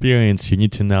an experience, you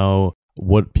need to know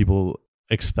what people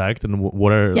expect and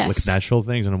what are like natural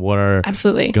things and what are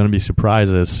going to be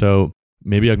surprises. So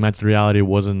maybe augmented reality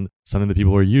wasn't something that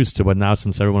people were used to, but now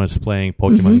since everyone is playing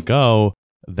Pokemon Go,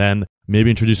 then maybe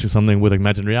introducing something with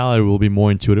augmented reality will be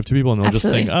more intuitive to people and they'll just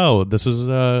think, oh, this is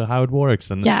how it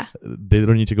works. And they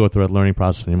don't need to go through that learning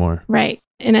process anymore. Right.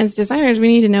 And as designers, we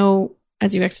need to know,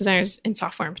 as UX designers in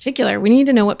software in particular, we need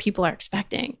to know what people are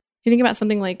expecting. If you think about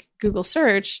something like Google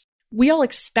search, we all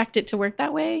expect it to work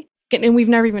that way. And we've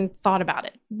never even thought about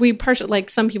it. We partially, like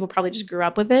some people probably just grew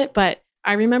up with it, but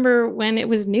I remember when it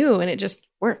was new and it just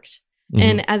worked.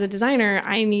 And as a designer,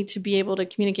 I need to be able to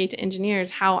communicate to engineers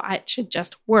how it should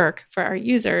just work for our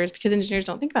users, because engineers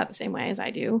don't think about it the same way as I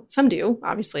do. Some do,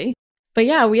 obviously. But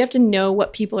yeah, we have to know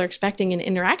what people are expecting in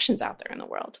interactions out there in the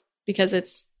world, because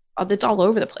it's all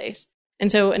over the place.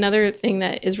 And so another thing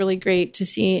that is really great to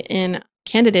see in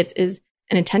candidates is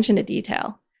an attention to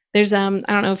detail. There's, I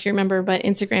don't know if you remember, but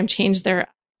Instagram changed their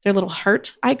little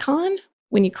heart icon.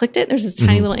 When you clicked it, there's this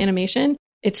tiny little animation.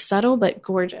 It's subtle, but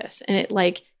gorgeous. And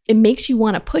it makes you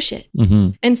want to push it.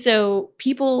 And so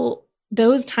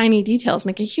those tiny details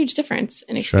make a huge difference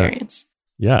in experience.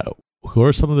 Yeah. Who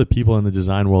are some of the people in the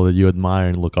design world that you admire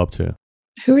and look up to?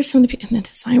 Who are some of the people in the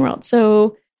design world?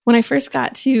 So when I first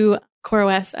got to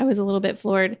CoreOS, I was a little bit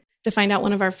floored to find out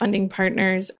one of our funding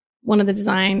partners, one of the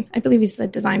design, I believe he's the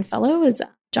design fellow, is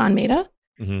John Maeda.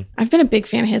 I've been a big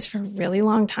fan of his for a really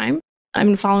long time. I've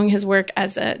been following his work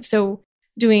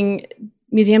doing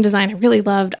museum design. I really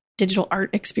loved digital art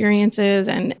experiences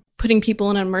and putting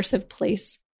people in an immersive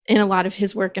place. And a lot of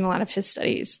his work and a lot of his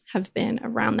studies have been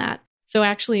around that. So I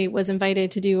actually was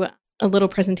invited to do a little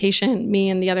presentation, me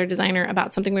and the other designer,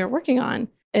 about something we were working on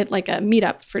at like a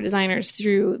meetup for designers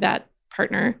through that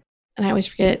partner. And I always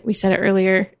forget, we said it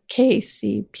earlier,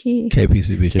 KPCB.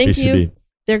 Thank you.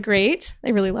 They're great. I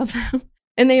really love them.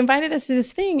 And they invited us to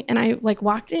this thing. And I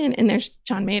walked in and there's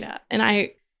John Maeda. And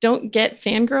I don't get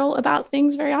fangirl about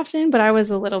things very often, but I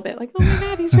was a little bit like, oh my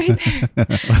God, he's right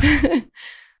there.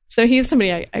 So he's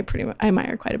somebody I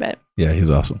admire quite a bit. Yeah, he's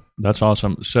awesome. That's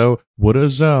awesome. So what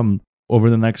is over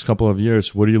the next couple of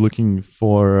years, what are you looking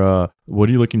for? What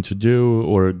are you looking to do,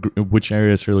 or which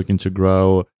areas are you looking to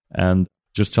grow? And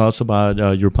just tell us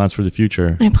about your plans for the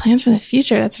future. My plans for the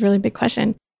future? That's a really big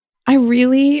question. I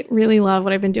really, really love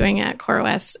what I've been doing at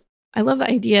CoreOS. I love the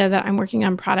idea that I'm working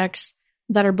on products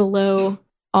that are below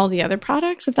all the other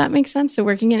products, if that makes sense. So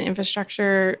working in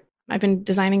infrastructure, I've been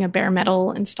designing a bare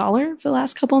metal installer for the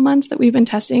last couple of months that we've been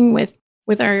testing with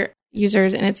our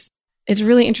users. And it's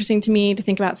really interesting to me to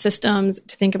think about systems,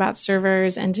 to think about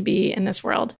servers, and to be in this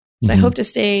world. So I hope to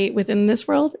stay within this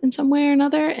world in some way or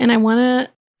another. And I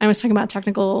was talking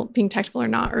about being technical or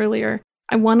not earlier.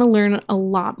 I want to learn a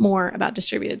lot more about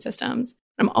distributed systems.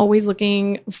 I'm always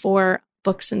looking for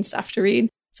books and stuff to read.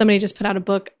 Somebody just put out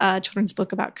a children's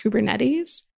book about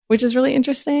Kubernetes, which is really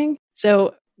interesting.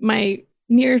 So my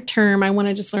near term, I want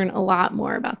to just learn a lot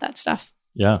more about that stuff.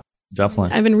 Yeah,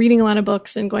 definitely. I've been reading a lot of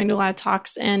books and going to a lot of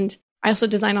talks. And I also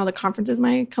design all the conferences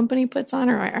my company puts on,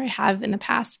 or I have in the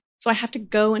past. So I have to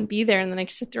go and be there, and then I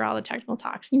sit through all the technical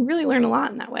talks. You really learn a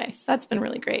lot in that way. So that's been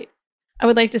really great. I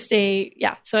would like to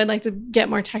so I'd like to get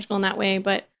more technical in that way.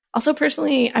 But also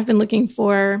personally, I've been looking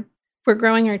for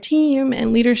growing our team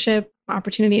and leadership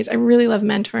opportunities. I really love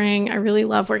mentoring. I really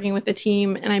love working with the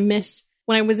team. And I miss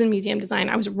when I was in museum design,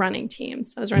 I was running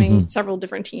teams. I was running several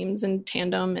different teams in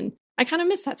tandem, and I kind of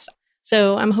miss that stuff.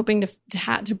 So I'm hoping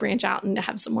to branch out and to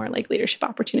have some more like leadership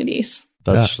opportunities.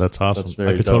 That's awesome. That's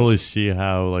I could totally see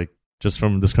how, like, just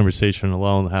from this conversation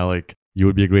alone, how like you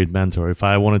would be a great mentor. If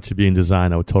I wanted to be in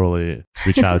design, I would totally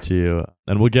reach out to you,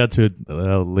 and we'll get to it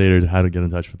later how to get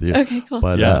in touch with you. Okay, cool.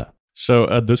 But yeah. So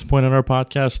at this point in our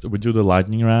podcast, we do the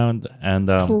lightning round, and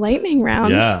lightning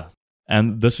round. Yeah,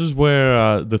 and this is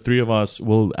where the three of us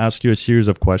will ask you a series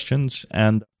of questions,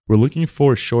 and we're looking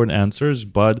for short answers,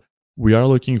 but we are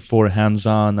looking for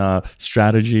hands-on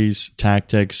strategies,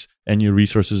 tactics, and new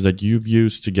resources that you've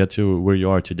used to get to where you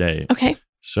are today. Okay.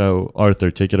 So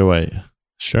Arthur, take it away.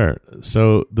 Sure.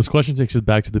 So this question takes us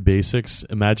back to the basics.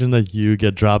 Imagine that you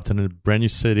get dropped in a brand new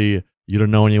city. You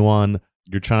don't know anyone.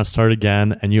 You're trying to start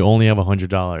again, and you only have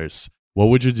 $100. What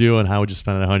would you do, and how would you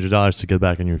spend $100 to get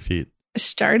back on your feet?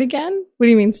 Start again? What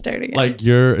do you mean start again? Like,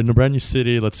 you're in a brand new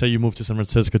city. Let's say you move to San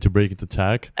Francisco to break into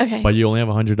tech. Okay. But you only have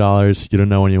 $100. You don't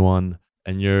know anyone,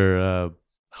 and you're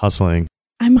hustling.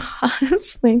 I'm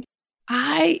hustling.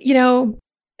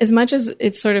 As much as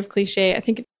it's sort of cliche, I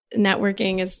think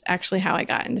networking is actually how I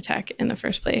got into tech in the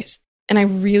first place. And I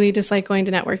really dislike going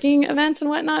to networking events and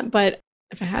whatnot. But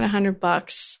if I had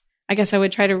 $100, I guess I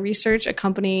would try to research a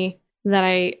company that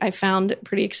I found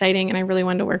pretty exciting and I really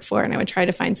wanted to work for. And I would try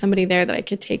to find somebody there that I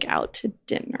could take out to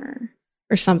dinner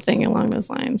or something along those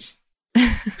lines.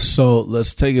 So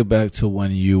let's take it back to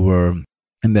when you were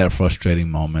in that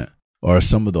frustrating moment, or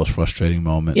some of those frustrating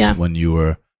moments when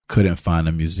you couldn't find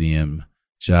a museum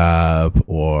job,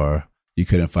 or you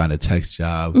couldn't find a tech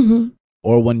job,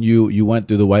 or when you went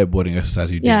through the whiteboarding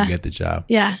exercise, you didn't get the job.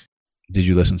 Yeah. Did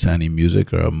you listen to any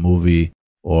music or a movie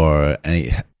or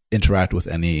interact with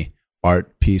any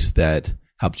art piece that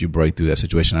helped you break through that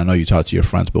situation? I know you talked to your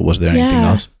friends, but was there anything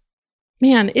else?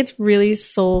 Man, it's really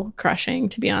soul crushing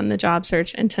to be on the job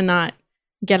search and to not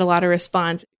get a lot of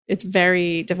response. It's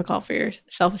very difficult for your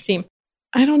self-esteem.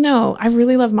 I don't know. I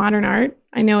really love modern art.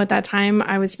 I know at that time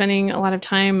I was spending a lot of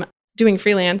time doing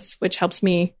freelance, which helps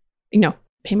me,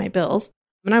 pay my bills.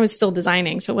 And I was still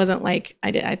designing. So it wasn't like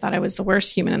I thought I was the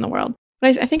worst human in the world.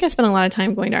 But I think I spent a lot of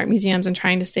time going to art museums and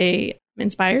trying to stay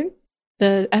inspired.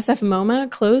 The SF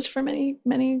MoMA closed for many,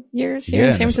 many years here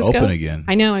in San Francisco. It's open again.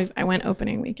 I know. I went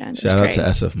opening weekend. Shout out to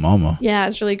SF MoMA. Yeah,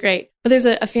 it's really great. But there's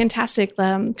a fantastic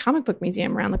comic book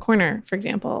museum around the corner, for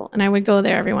example. And I would go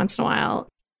there every once in a while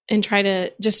and try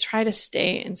to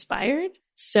stay inspired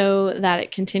so that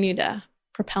it continued to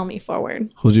propel me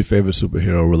forward. Who's your favorite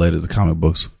superhero related to comic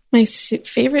books? My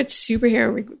favorite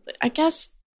superhero, I guess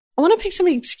I want to pick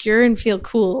somebody obscure and feel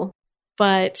cool,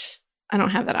 but I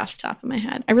don't have that off the top of my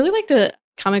head. I really like the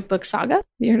comic book Saga. Have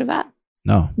you heard of that?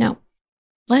 No.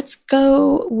 Let's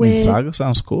go with... Saga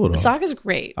sounds cool, though. Saga's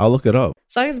great. I'll look it up.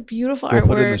 Saga's beautiful artwork. We'll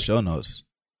put it in the show notes.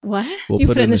 What? We'll you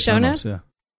put it in the show notes? Yeah.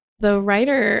 The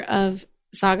writer of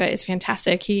Saga is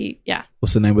fantastic.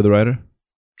 What's the name of the writer?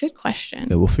 Good question.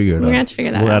 Yeah, we'll figure it out. We're going to have to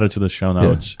figure that out. We'll add it to the show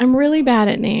notes. I'm really bad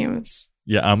at names.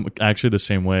 Yeah, I'm actually the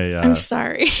same way. I'm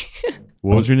sorry.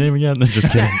 What was your name again?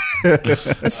 Just kidding.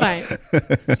 That's fine.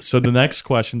 So the next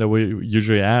question that we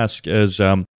usually ask is,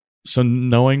 so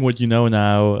knowing what you know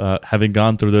now, having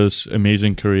gone through this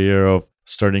amazing career of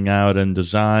starting out in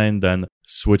design, then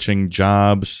switching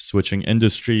jobs, switching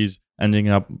industries, ending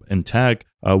up in tech,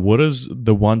 what is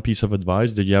the one piece of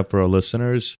advice that you have for our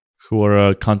listeners who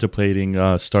are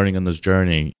contemplating starting on this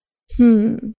journey?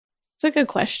 It's It's a good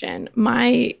question.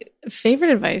 My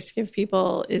favorite advice to give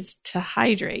people is to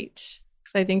hydrate,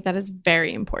 because I think that is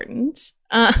very important.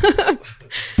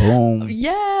 Boom.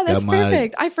 Yeah, that's Got my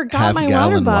perfect. I forgot my water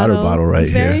half-gallon bottle. water bottle right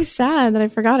Very here. sad that I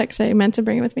forgot it, because I meant to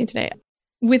bring it with me today.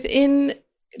 Within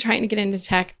trying to get into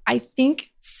tech, I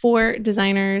think for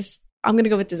designers, I'm going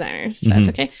to go with designers, if that's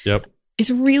okay. Yep.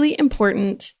 It's really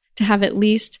important to have at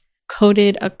least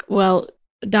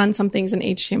done some things in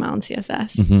HTML and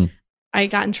CSS. Mm-hmm. I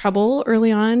got in trouble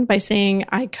early on by saying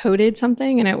I coded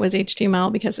something and it was HTML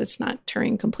because it's not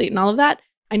Turing complete and all of that.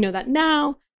 I know that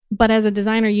now. But as a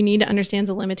designer, you need to understand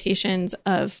the limitations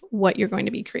of what you're going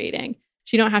to be creating.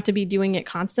 So you don't have to be doing it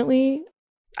constantly.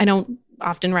 I don't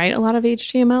often write a lot of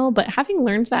HTML, but having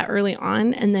learned that early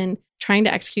on and then trying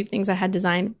to execute things I had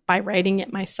designed by writing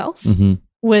it myself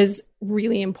was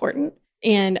really important.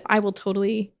 And I will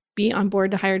totally be on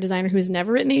board to hire a designer who's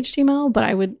never written HTML, but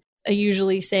I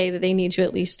usually say that they need to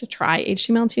at least try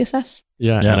HTML and CSS.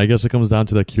 Yeah, and I guess it comes down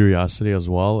to that curiosity as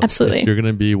well. Absolutely. If you're going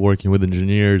to be working with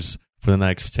engineers for the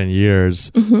next 10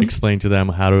 years, explain to them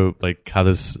how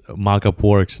this mockup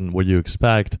works and what you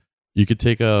expect. You could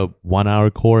take a 1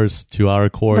 hour course, 2 hour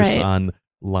course on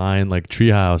line like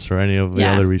Treehouse or any of the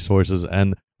other resources.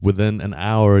 And within an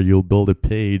hour, you'll build a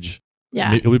page.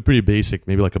 Yeah. It'll be pretty basic,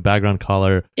 maybe like a background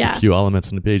color, a few elements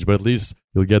in the page, but at least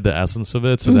you'll get the essence of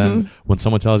it. So then when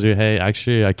someone tells you, hey,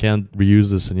 actually, I can't reuse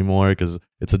this anymore because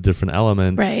it's a different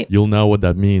element, you'll know what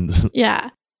that means. Yeah.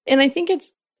 And I think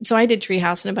so I did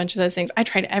Treehouse and a bunch of those things. I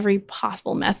tried every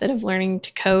possible method of learning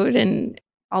to code and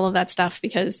all of that stuff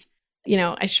because,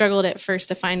 I struggled at first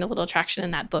to find a little traction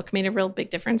in that book, made a real big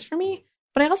difference for me.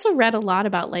 But I also read a lot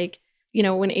about when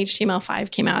HTML5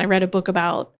 came out, I read a book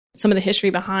about some of the history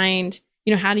behind,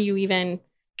 how do you even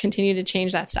continue to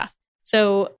change that stuff?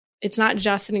 So it's not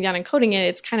just sitting down and coding it,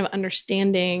 it's kind of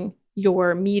understanding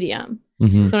your medium.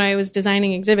 So when I was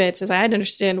designing exhibits, as I had to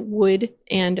understand wood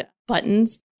and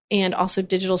buttons and also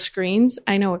digital screens,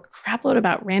 I know a crap load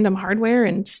about random hardware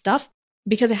and stuff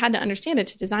because I had to understand it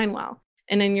to design well.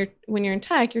 And then when you're in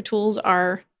tech, your tools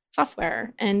are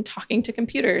software and talking to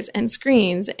computers and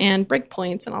screens and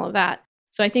breakpoints and all of that.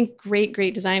 So I think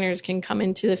great designers can come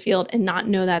into the field and not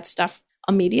know that stuff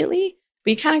immediately,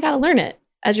 but you kind of got to learn it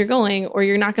as you're going, or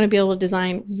you're not going to be able to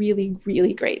design really,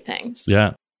 really great things.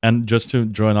 Yeah. And just to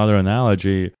draw another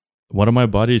analogy, one of my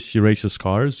buddies, he races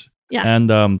cars. Yeah.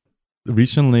 And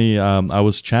recently I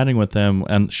was chatting with him,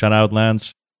 and shout out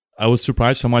Lance. I was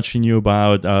surprised how much he knew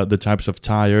about the types of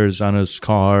tires on his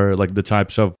car, like the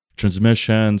types of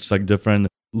transmissions, like different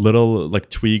little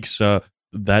tweaks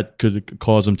that could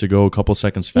cause him to go a couple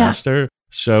seconds faster.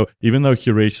 So even though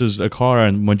he races a car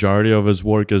and majority of his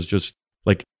work is just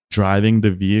driving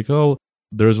the vehicle,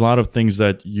 there's a lot of things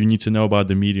that you need to know about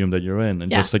the medium that you're in.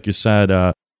 And just like you said,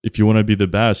 if you want to be the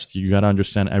best, you got to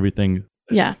understand everything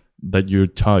that you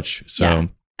touch. So,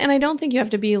 and I don't think you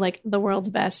have to be the world's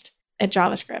best at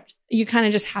JavaScript. You kind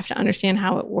of just have to understand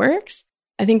how it works.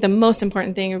 I think the most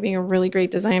important thing of being a really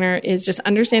great designer is just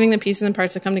understanding the pieces and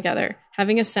parts that come together,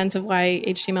 having a sense of why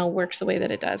HTML works the way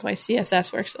that it does, why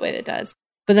CSS works the way that it does,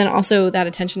 but then also that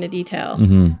attention to detail.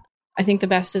 I think the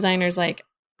best designers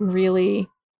really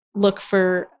look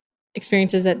for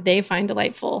experiences that they find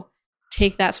delightful,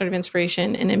 take that sort of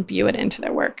inspiration and imbue it into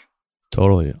their work.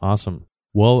 Totally. Awesome.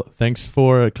 Well, thanks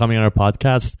for coming on our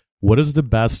podcast. What is the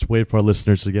best way for our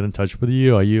listeners to get in touch with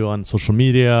you? Are you on social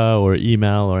media or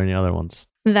email or any other ones?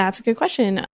 That's a good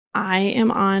question. I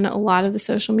am on a lot of the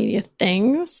social media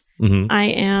things. I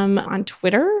am on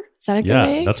Twitter. Is that a good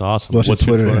way? Yeah, that's awesome. What's your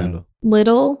Twitter handle?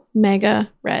 Little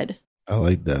Mega Red. I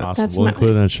like that. Awesome. That's We'll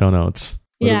include it in the show notes.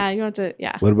 You have to,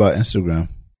 What about Instagram?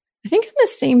 I think I'm the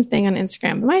same thing on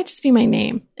Instagram. It might just be my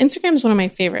name. Instagram is one of my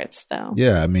favorites, though.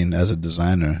 Yeah, I mean, as a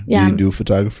designer, do you do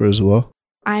photography as well?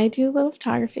 I do a little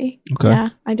photography. Okay. Yeah,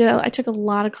 I did. I took a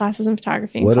lot of classes in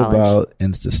photography in college. What about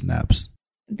Insta Snaps?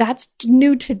 That's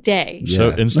new today. Yeah.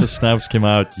 So Insta Snaps came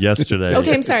out yesterday.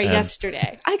 Okay, I'm sorry,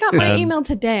 yesterday. I got my email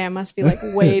today. I must be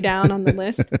way down on the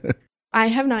list. I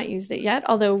have not used it yet,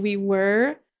 although we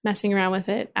were messing around with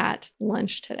it at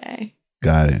lunch today.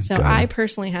 Got it. So I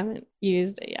personally haven't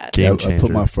used it yet. I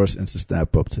put my first Insta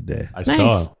Snap up today. I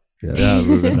saw. Yeah,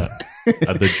 we were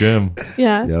at the gym.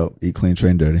 Yeah. Yo, eat clean,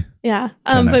 train dirty. Yeah.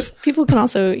 But people can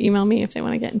also email me if they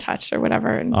want to get in touch or whatever.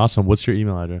 And awesome. What's your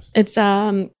email address? It's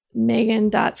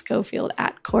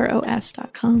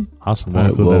megan.schofield@coreos.com. Awesome. We'll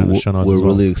include that in the show notes. We're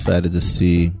really excited to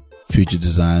see future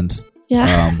designs.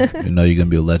 Yeah. You're going to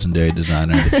be a legendary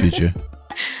designer in the future.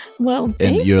 Well,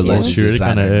 and you're a legendary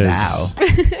designer now.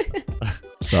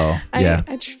 So, yeah.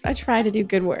 I try to do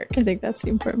good work. I think that's the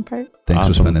important part. Thanks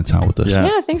for spending time with us.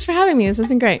 Yeah, thanks for having me. This has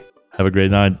been great. Have a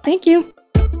great night. Thank you.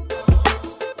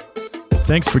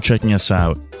 Thanks for checking us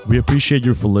out. We appreciate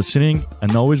you for listening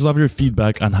and always love your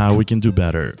feedback on how we can do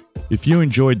better. If you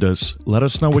enjoyed this, let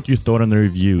us know what you thought in the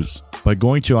reviews by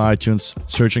going to iTunes,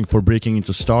 searching for Breaking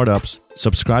Into Startups,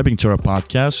 subscribing to our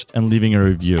podcast, and leaving a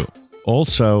review.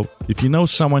 Also, if you know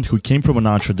someone who came from a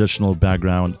non-traditional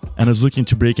background and is looking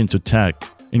to break into tech,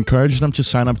 encourage them to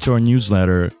sign up to our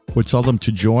newsletter or tell them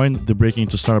to join the Breaking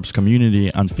Into Startups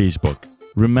community on Facebook.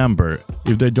 Remember,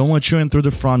 if they don't let you in through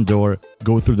the front door,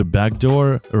 go through the back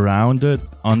door, around it,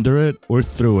 under it, or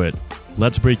through it.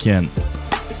 Let's break in.